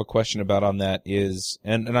I have a question about on that is,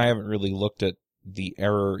 and I haven't really looked at the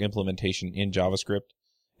error implementation in JavaScript,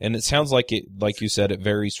 and it sounds like you said, it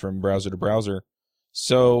varies from browser to browser.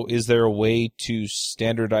 So is there a way to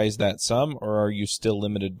standardize that some, or are you still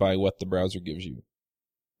limited by what the browser gives you?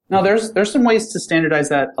 Now, there's some ways to standardize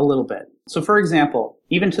that a little bit. So, for example,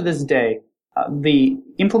 even to this day, the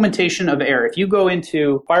implementation of error, if you go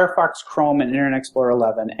into Firefox, Chrome, and Internet Explorer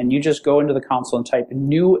 11, and you just go into the console and type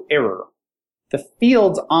new error, the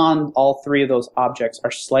fields on all three of those objects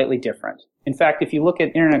are slightly different. In fact, if you look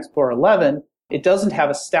at Internet Explorer 11, it doesn't have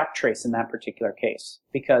a stack trace in that particular case,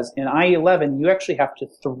 because in IE11, you actually have to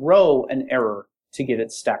throw an error to get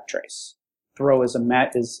its stack trace. Throw is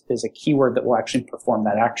a keyword that will actually perform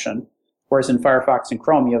that action. Whereas in Firefox and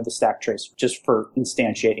Chrome, you have the stack trace just for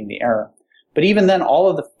instantiating the error. But even then, all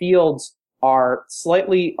of the fields are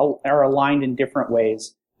aligned in different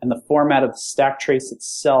ways, and the format of the stack trace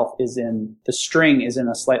itself the string is in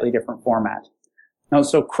a slightly different format. Now,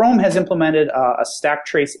 so Chrome has implemented a stack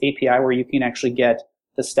trace API where you can actually get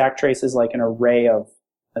the stack trace as like an array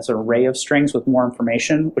of strings with more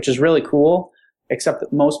information, which is really cool, except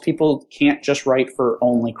that most people can't just write for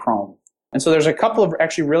only Chrome. And so there's a couple of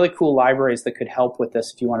actually really cool libraries that could help with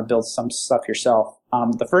this if you want to build some stuff yourself.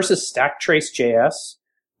 The first is StackTrace.js,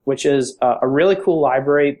 which is a really cool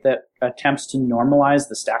library that attempts to normalize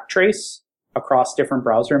the stack trace across different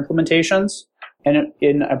browser implementations. And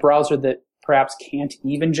in a browser that perhaps can't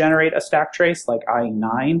even generate a stack trace like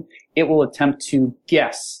IE9, it will attempt to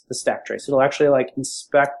guess the stack trace. It'll actually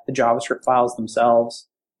inspect the JavaScript files themselves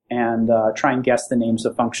and try and guess the names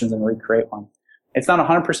of functions and recreate one. It's not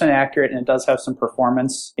 100% accurate, and it does have some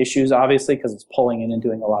performance issues, obviously, because it's pulling in and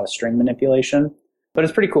doing a lot of string manipulation. But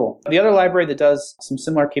it's pretty cool. The other library that does some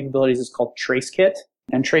similar capabilities is called TraceKit.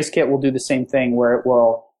 And TraceKit will do the same thing where it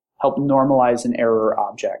will help normalize an error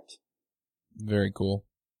object. Very cool.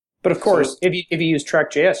 But of course, if you use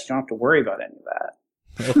TrackJS, you don't have to worry about any of that.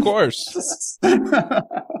 Of course. That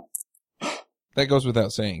goes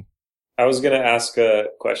without saying. I was going to ask a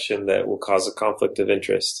question that will cause a conflict of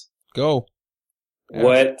interest. Go. Ask.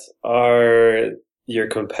 What are your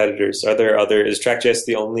competitors? Are there other? Is TrackJS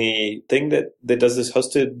the only thing that does this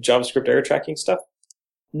hosted JavaScript error tracking stuff?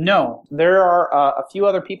 No, there are a few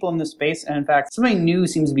other people in this space, and in fact, something new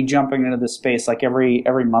seems to be jumping into this space like every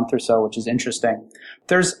month or so, which is interesting.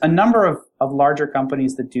 There's a number of larger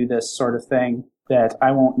companies that do this sort of thing that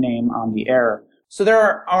I won't name on the air. So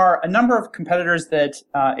there are a number of competitors that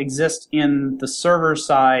exist in the server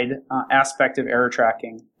side aspect of error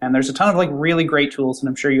tracking, and there's a ton of like really great tools, and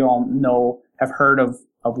I'm sure you all have heard of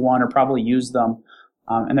one or probably used them.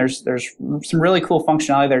 And there's some really cool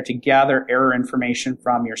functionality there to gather error information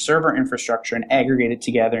from your server infrastructure and aggregate it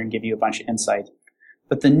together and give you a bunch of insight.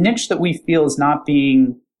 But the niche that we feel there's not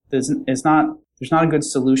a good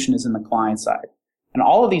solution is in the client side. And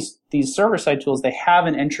all of these server side tools, they have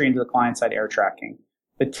an entry into the client side error tracking.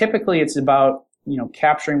 But typically it's about,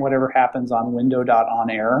 capturing whatever happens on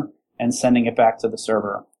window.onError and sending it back to the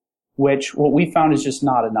server, which what we found is just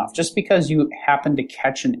not enough. Just because you happen to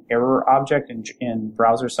catch an error object in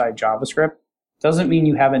browser-side JavaScript doesn't mean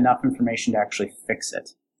you have enough information to actually fix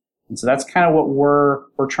it. And so that's kind of what we're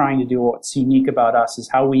trying to do. What's unique about us is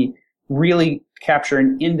how we really capture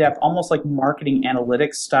an in-depth, almost like marketing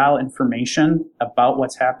analytics style information about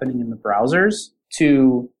what's happening in the browsers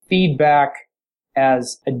to feed back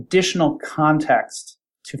as additional context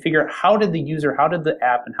to figure out how did the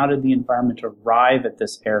app, and how did the environment arrive at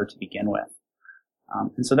this error to begin with.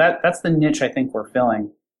 And so that's the niche I think we're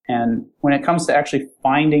filling. And when it comes to actually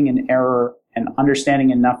finding an error and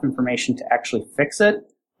understanding enough information to actually fix it,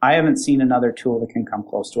 I haven't seen another tool that can come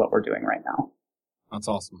close to what we're doing right now. That's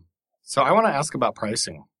awesome. So I want to ask about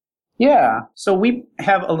pricing. Yeah. So we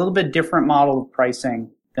have a little bit different model of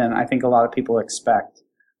pricing than I think a lot of people expect.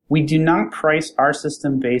 We do not price our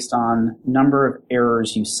system based on number of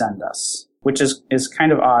errors you send us, which is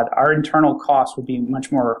kind of odd. Our internal costs would be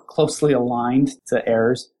much more closely aligned to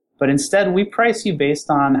errors, but instead we price you based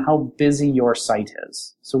on how busy your site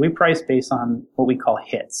is. So we price based on what we call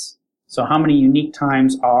hits. So how many unique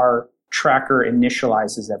times our tracker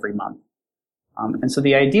initializes every month. And so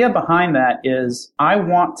the idea behind that is I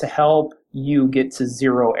want to help you get to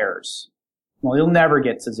 0 errors. Well, you'll never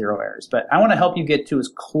get to 0 errors, but I want to help you get to as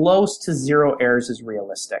close to 0 errors as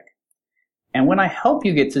realistic. And when I help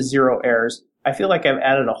you get to 0 errors, I feel like I've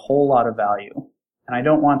added a whole lot of value. And I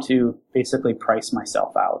don't want to basically price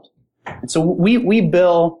myself out. And so we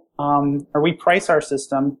price our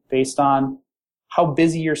system based on how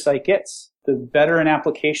busy your site gets. The better an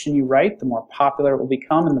application you write, the more popular it will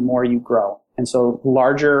become and the more you grow. And so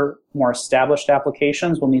larger, more established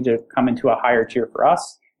applications will need to come into a higher tier for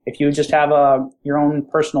us. If you just have your own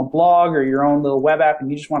personal blog or your own little web app and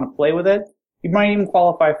you just want to play with it, you might even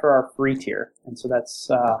qualify for our free tier. And so that's,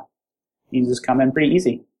 you just come in pretty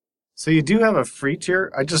easy. So you do have a free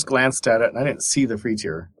tier? I just glanced at it and I didn't see the free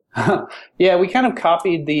tier. Yeah, we kind of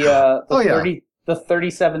copied the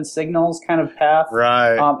 37 signals kind of path.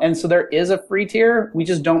 Right. And so there is a free tier. We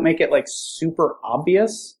just don't make it like super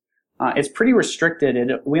obvious. It's pretty restricted.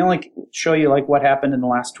 We only show you like what happened in the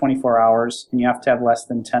last 24 hours, and you have to have less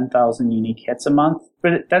than 10,000 unique hits a month.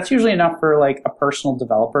 But that's usually enough for like a personal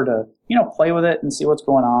developer to, play with it and see what's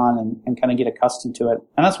going on and kind of get accustomed to it.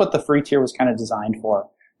 And that's what the free tier was kind of designed for.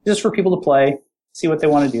 Just for people to play, see what they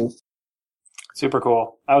want to do. Super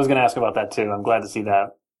cool. I was going to ask about that too. I'm glad to see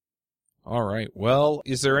that. All right. Well,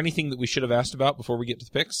 is there anything that we should have asked about before we get to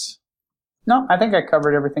the picks? No, I think I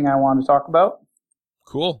covered everything I wanted to talk about.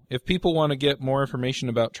 Cool. If people want to get more information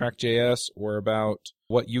about TrackJS or about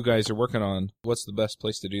what you guys are working on, what's the best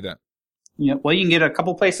place to do that? Yeah, well, you can get a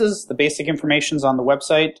couple places. The basic information's on the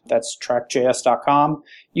website. That's trackjs.com.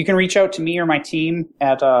 You can reach out to me or my team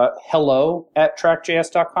at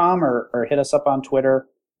hello@trackjs.com or hit us up on Twitter.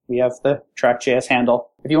 We have the TrackJS handle.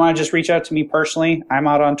 If you want to just reach out to me personally, I'm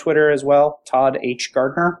out on Twitter as well, Todd H.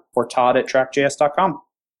 Gardner, or todd@trackjs.com.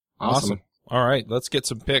 Awesome. All right, let's get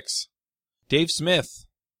some picks. Dave Smith,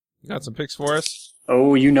 you got some picks for us?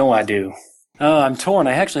 Oh, you know I do. I'm torn.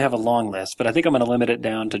 I actually have a long list, but I think I'm going to limit it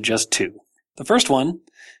down to just 2. The first one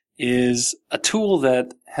is a tool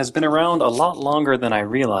that has been around a lot longer than I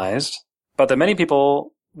realized, but that many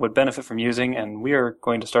people would benefit from using, and we are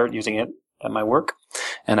going to start using it at my work.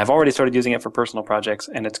 And I've already started using it for personal projects,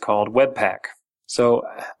 and it's called Webpack. So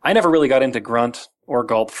I never really got into Grunt or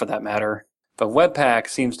Gulp for that matter, but Webpack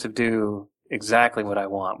seems to do exactly what I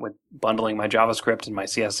want with bundling my JavaScript and my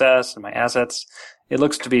CSS and my assets. It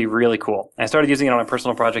looks to be really cool. I started using it on a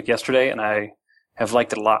personal project yesterday, and I have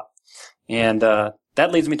liked it a lot. And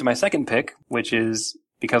that leads me to my second pick, which is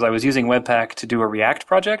because I was using Webpack to do a React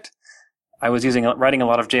project, I was writing a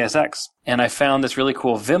lot of JSX. And I found this really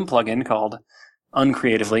cool Vim plugin called,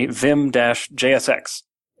 uncreatively, Vim-JSX.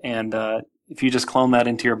 And if you just clone that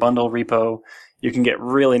into your bundle repo, you can get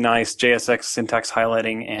really nice JSX syntax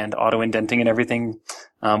highlighting and auto-indenting and everything,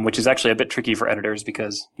 which is actually a bit tricky for editors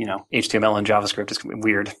because, HTML and JavaScript is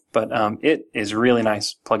weird. But it is really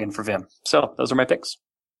nice plugin for Vim. So those are my picks.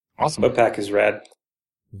 Awesome. Webpack is rad.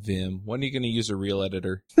 Vim. When are you going to use a real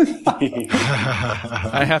editor?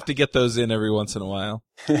 I have to get those in every once in a while.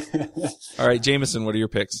 All right, Jameson, what are your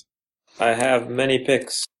picks? I have many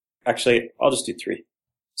picks. Actually, I'll just do 3.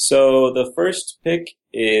 So the first pick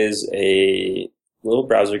is a little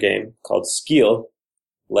browser game called Skeel,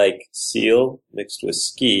 like seal mixed with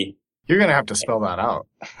ski. You're going to have to spell that out.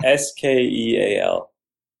 Skeal.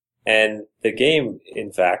 And the game,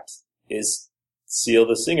 in fact, is Seal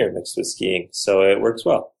the Singer mixed with skiing, so it works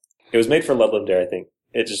well. It was made for Ludlam Dare, I think.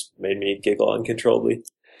 It just made me giggle uncontrollably.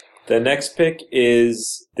 The next pick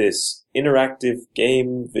is this interactive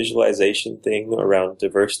game visualization thing around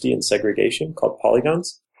diversity and segregation called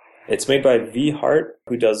Polygons. It's made by V Hart,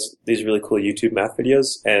 who does these really cool YouTube math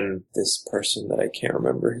videos, and this person that I can't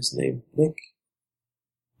remember his name.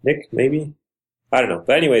 Nick, maybe? I don't know.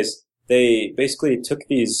 But anyways, they basically took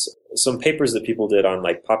some papers that people did on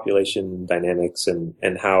like population dynamics and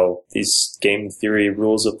how these game theory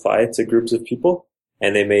rules apply to groups of people.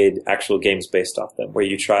 And they made actual games based off them where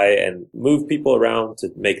you try and move people around to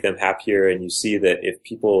make them happier. And you see that if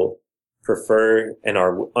people prefer and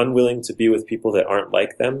are unwilling to be with people that aren't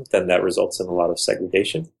like them, then that results in a lot of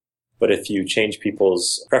segregation. But if you change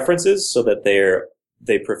people's preferences so that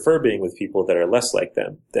they prefer being with people that are less like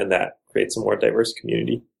them, then that creates a more diverse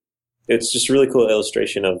community. It's just a really cool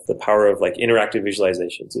illustration of the power of like interactive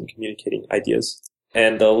visualizations and communicating ideas.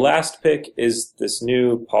 And the last pick is this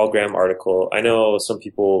new Paul Graham article. I know some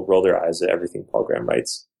people roll their eyes at everything Paul Graham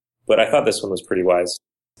writes, but I thought this one was pretty wise.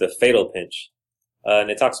 The Fatal Pinch. And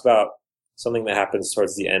it talks about something that happens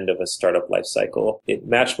towards the end of a startup life cycle. It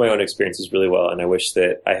matched my own experiences really well, and I wish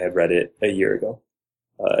that I had read it a year ago.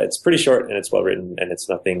 It's pretty short, and it's well written, and it's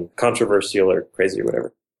nothing controversial or crazy or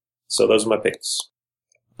whatever. So those are my picks.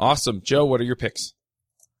 Awesome. Joe, what are your picks?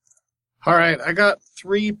 All right, I got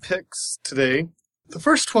 3 picks today. The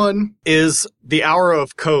first one is the Hour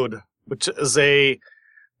of Code, which is a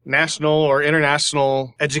national or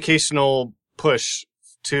international educational push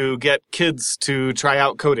to get kids to try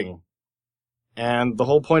out coding. And the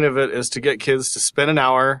whole point of it is to get kids to spend an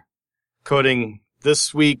hour coding.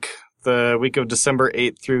 This week, the week of December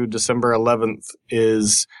 8th through December 11th,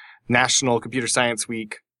 is National Computer Science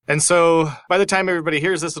Week. And so by the time everybody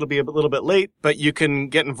hears this, it'll be a little bit late, but you can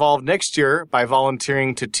get involved next year by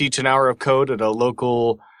volunteering to teach an hour of code at a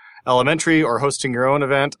local elementary or hosting your own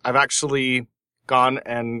event. I've actually gone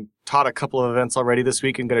and taught a couple of events already this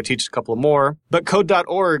week and going to teach a couple more. But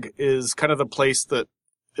code.org is kind of the place that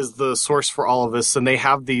is the source for all of this, and they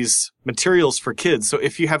have these materials for kids. So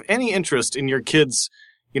if you have any interest in your kids,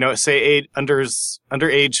 say under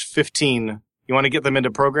age 15, you want to get them into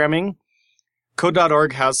programming,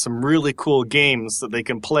 Code.org has some really cool games that they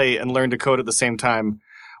can play and learn to code at the same time.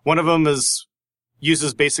 One of them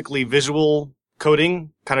uses basically visual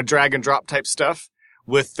coding, kind of drag and drop type stuff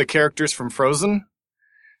with the characters from Frozen.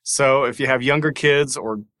 So if you have younger kids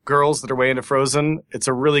or girls that are way into Frozen, it's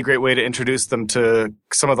a really great way to introduce them to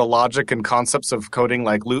some of the logic and concepts of coding,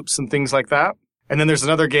 like loops and things like that. And then there's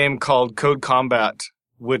another game called Code Combat,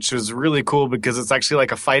 which is really cool because it's actually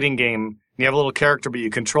like a fighting game. You have a little character, but you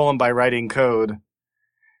control them by writing code.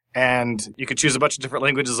 And you could choose a bunch of different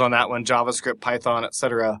languages on that one, JavaScript, Python,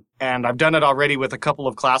 etc. And I've done it already with a couple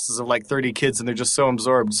of classes of like 30 kids, and they're just so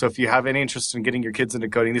absorbed. So if you have any interest in getting your kids into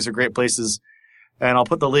coding, these are great places. And I'll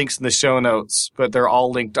put the links in the show notes, but they're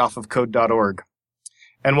all linked off of code.org.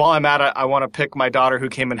 And while I'm at it, I want to pick my daughter who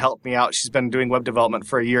came and helped me out. She's been doing web development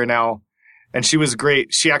for a year now, and she was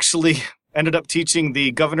great. She actually ended up teaching the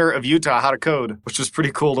governor of Utah how to code, which was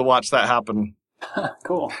pretty cool to watch that happen.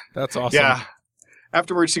 Cool. That's awesome. Yeah.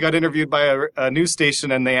 Afterwards, she got interviewed by a news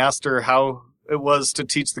station, and they asked her how it was to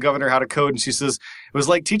teach the governor how to code. And she says, it was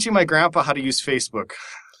like teaching my grandpa how to use Facebook.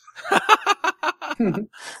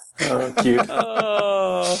 Oh, cute.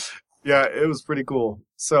 Yeah, it was pretty cool.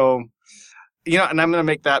 So, and I'm going to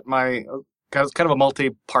make that It's kind of a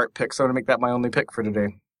multi-part pick, so I'm going to make that my only pick for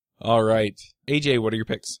today. All right. AJ, what are your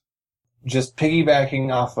picks? Just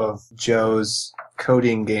piggybacking off of Joe's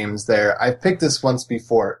coding games there, I've picked this once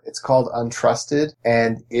before. It's called Untrusted,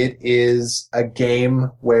 and it is a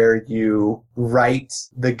game where you write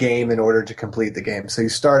the game in order to complete the game. So you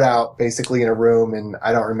start out basically in a room, and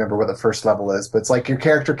I don't remember what the first level is, but it's like your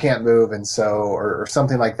character can't move, and so, or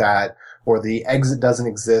something like that, or the exit doesn't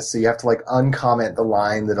exist, so you have to like uncomment the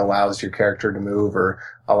line that allows your character to move or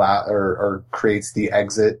creates the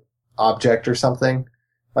exit object or something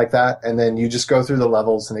like that. And then you just go through the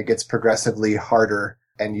levels and it gets progressively harder,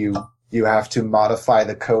 and you have to modify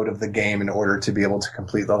the code of the game in order to be able to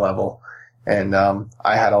complete the level. And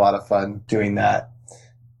I had a lot of fun doing that.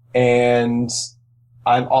 And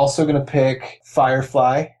I'm also going to pick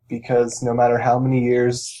Firefly, because no matter how many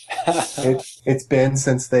years it's been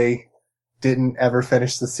since they didn't ever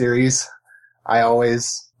finish the series, I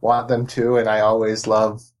always want them to, and I always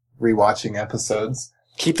love rewatching episodes.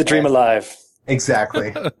 Keep the dream alive.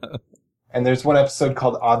 Exactly. And there's one episode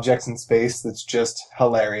called Objects in Space that's just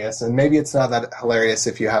hilarious. And maybe it's not that hilarious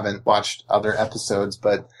if you haven't watched other episodes,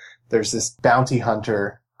 but there's this bounty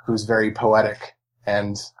hunter who's very poetic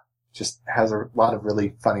and just has a lot of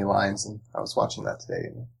really funny lines. And I was watching that today,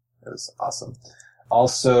 and it was awesome.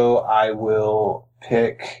 Also, I will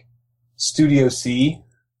pick Studio C,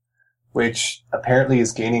 which apparently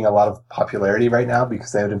is gaining a lot of popularity right now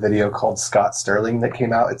because they had a video called Scott Sterling that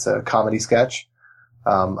came out. It's a comedy sketch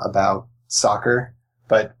about soccer.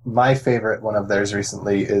 But my favorite one of theirs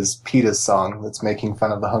recently is PETA's song that's making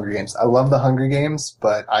fun of the Hunger Games. I love the Hunger Games,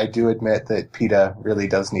 but I do admit that PETA really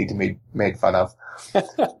does need to be made fun of.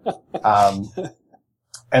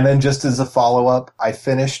 And then just as a follow-up, I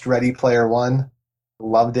finished Ready Player One.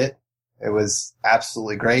 Loved it. It was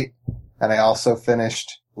absolutely great. And I also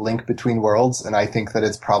finished Link Between Worlds, and I think that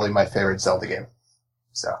it's probably my favorite Zelda game.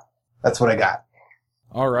 So, that's what I got.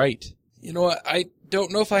 All right. You know what? I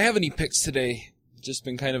don't know if I have any picks today. It's just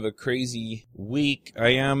been kind of a crazy week. I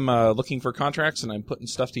am looking for contracts, and I'm putting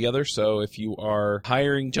stuff together. So if you are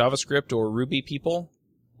hiring JavaScript or Ruby people,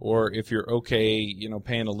 or if you're okay,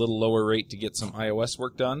 paying a little lower rate to get some iOS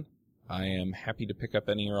work done, I am happy to pick up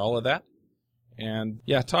any or all of that. And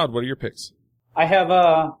yeah, Todd, what are your picks? I have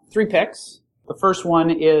 3 picks. The first one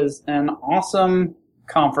is an awesome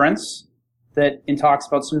conference that talks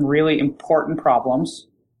about some really important problems,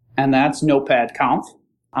 and that's NotepadConf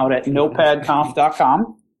out at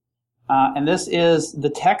notepadconf.com. And this is the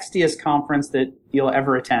textiest conference that you'll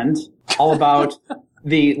ever attend, all about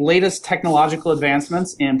the latest technological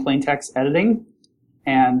advancements in plain text editing.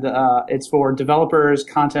 And it's for developers,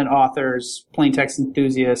 content authors, plain text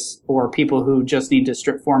enthusiasts, or people who just need to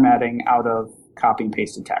strip formatting out of copy and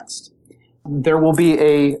pasted text. There will be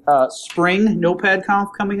a spring NotepadConf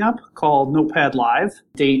coming up called Notepad Live.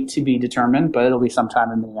 Date to be determined, but it'll be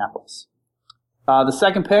sometime in Minneapolis. The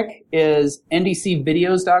second pick is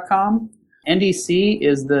ndcvideos.com. NDC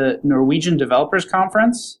is the Norwegian Developers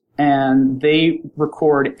Conference, and they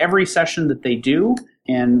record every session that they do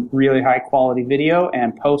in really high quality video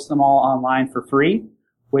and post them all online for free,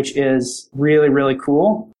 which is really, really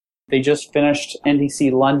cool. They just finished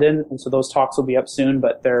NDC London, and so those talks will be up soon,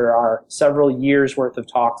 but there are several years worth of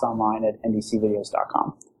talks online at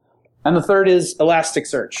ndcvideos.com. And the third is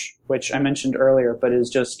Elasticsearch, which I mentioned earlier, but is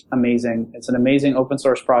just amazing. It's an amazing open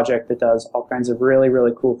source project that does all kinds of really,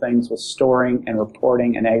 really cool things with storing and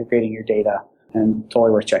reporting and aggregating your data, and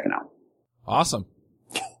totally worth checking out. Awesome.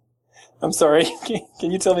 I'm sorry.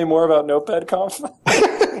 Can you tell me more about NotepadConf?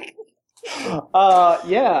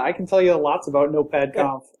 Yeah, I can tell you lots about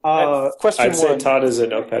NotepadConf. Question I'd say one. Todd is a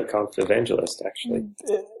NotepadConf evangelist, actually.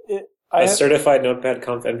 A certified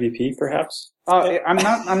NotepadConf MVP, perhaps?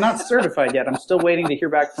 I'm not certified yet. I'm still waiting to hear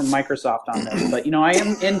back from Microsoft on this. But I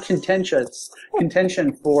am in contention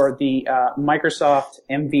for the Microsoft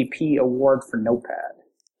MVP award for Notepad.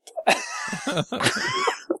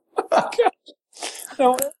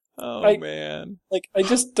 No, Man. I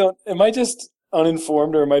just don't. Am I just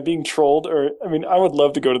uninformed, or am I being trolled? Or I would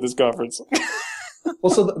love to go to this conference.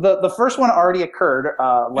 Well, so the first one already occurred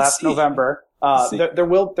last November. There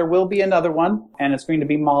will be another one, and it's going to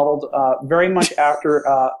be modeled very much after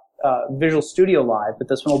Visual Studio Live, but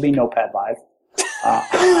this one will be Notepad Live.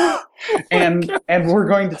 And we're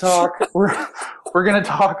going to talk we're going to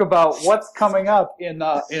talk about what's coming up in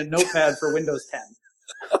Notepad for Windows 10.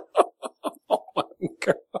 Oh my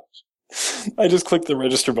gosh! I just clicked the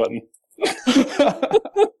register button.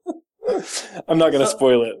 I'm not going to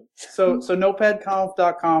spoil it. So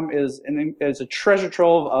notepadconf.com is a treasure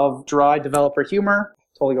trove of dry developer humor.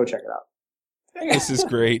 Totally go check it out. This is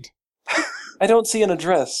great. I don't see an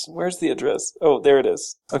address. Where's the address? Oh, there it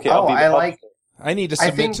is. Okay. I need to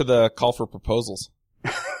submit to the call for proposals.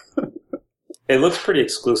 It looks pretty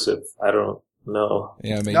exclusive. I don't know.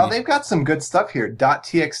 Yeah, maybe. No, they've got some good stuff here.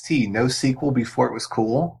 .txt, no sequel before it was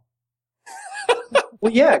cool.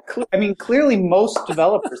 Well, yeah. Clearly most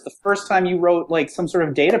developers, the first time you wrote like some sort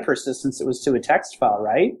of data persistence, it was to a text file,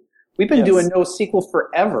 right? We've been doing NoSQL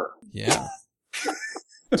forever. Yeah.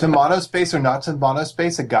 To monospace or not to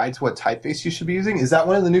monospace, a guide to what typeface you should be using. Is that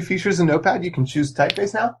one of the new features in Notepad? You can choose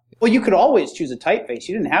typeface now? Well, you could always choose a typeface.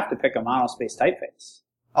 You didn't have to pick a monospace typeface.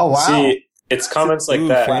 Oh, wow. See, it's comments like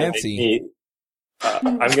that. Fancy.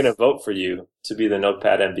 I'm going to vote for you to be the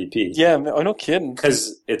Notepad MVP. Yeah, no kidding.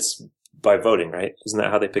 Because it's by voting, right? Isn't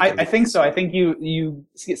that how they pick I think so. I think you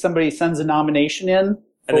somebody sends a nomination in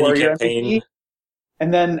and then for you your campaign. MVP.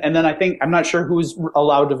 And then I think, I'm not sure who's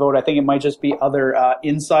allowed to vote. I think it might just be other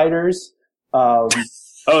insiders. Oh,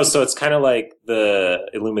 so it's kind of like the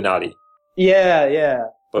Illuminati. Yeah.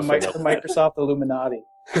 The But for Notepad. Microsoft Illuminati.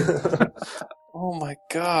 Oh my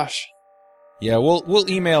gosh. Yeah, we'll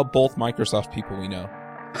email both Microsoft people we know.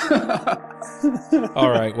 All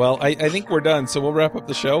right, well, I think we're done, so we'll wrap up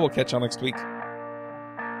the show. We'll catch you all next week.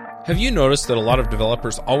 Have you noticed that a lot of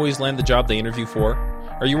developers always land the job they interview for?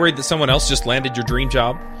 Are you worried that someone else just landed your dream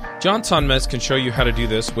job? John Sonmez can show you how to do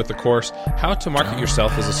this with the course, How to Market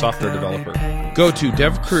Yourself as a Software Developer. Go to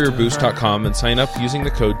devcareerboost.com and sign up using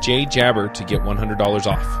the code JJabber to get $100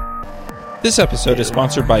 off. This episode is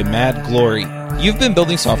sponsored by Mad Glory. You've been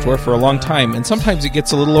building software for a long time, and sometimes it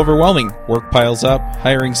gets a little overwhelming. Work piles up,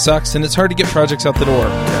 hiring sucks, and it's hard to get projects out the door.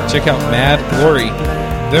 Check out Mad Glory.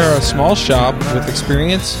 They're a small shop with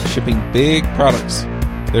experience shipping big products.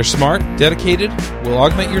 They're smart, dedicated, will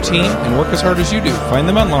augment your team, and work as hard as you do. Find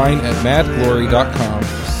them online at madglory.com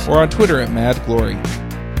or on Twitter at madglory.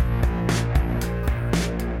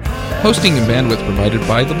 Hosting and bandwidth provided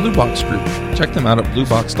by the Blue Box Group. Check them out at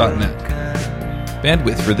bluebox.net.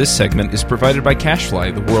 Bandwidth for this segment is provided by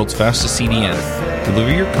CacheFly, the world's fastest CDN.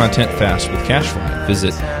 Deliver your content fast with CacheFly.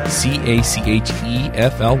 Visit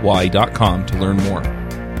CacheFly.com to learn more.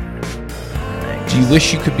 Do you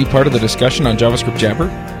wish you could be part of the discussion on JavaScript Jabber?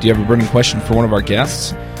 Do you have a burning question for one of our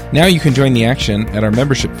guests? Now you can join the action at our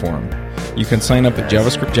membership forum. You can sign up at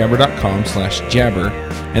javascriptjabber.com/jabber,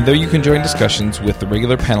 and there you can join discussions with the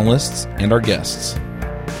regular panelists and our guests.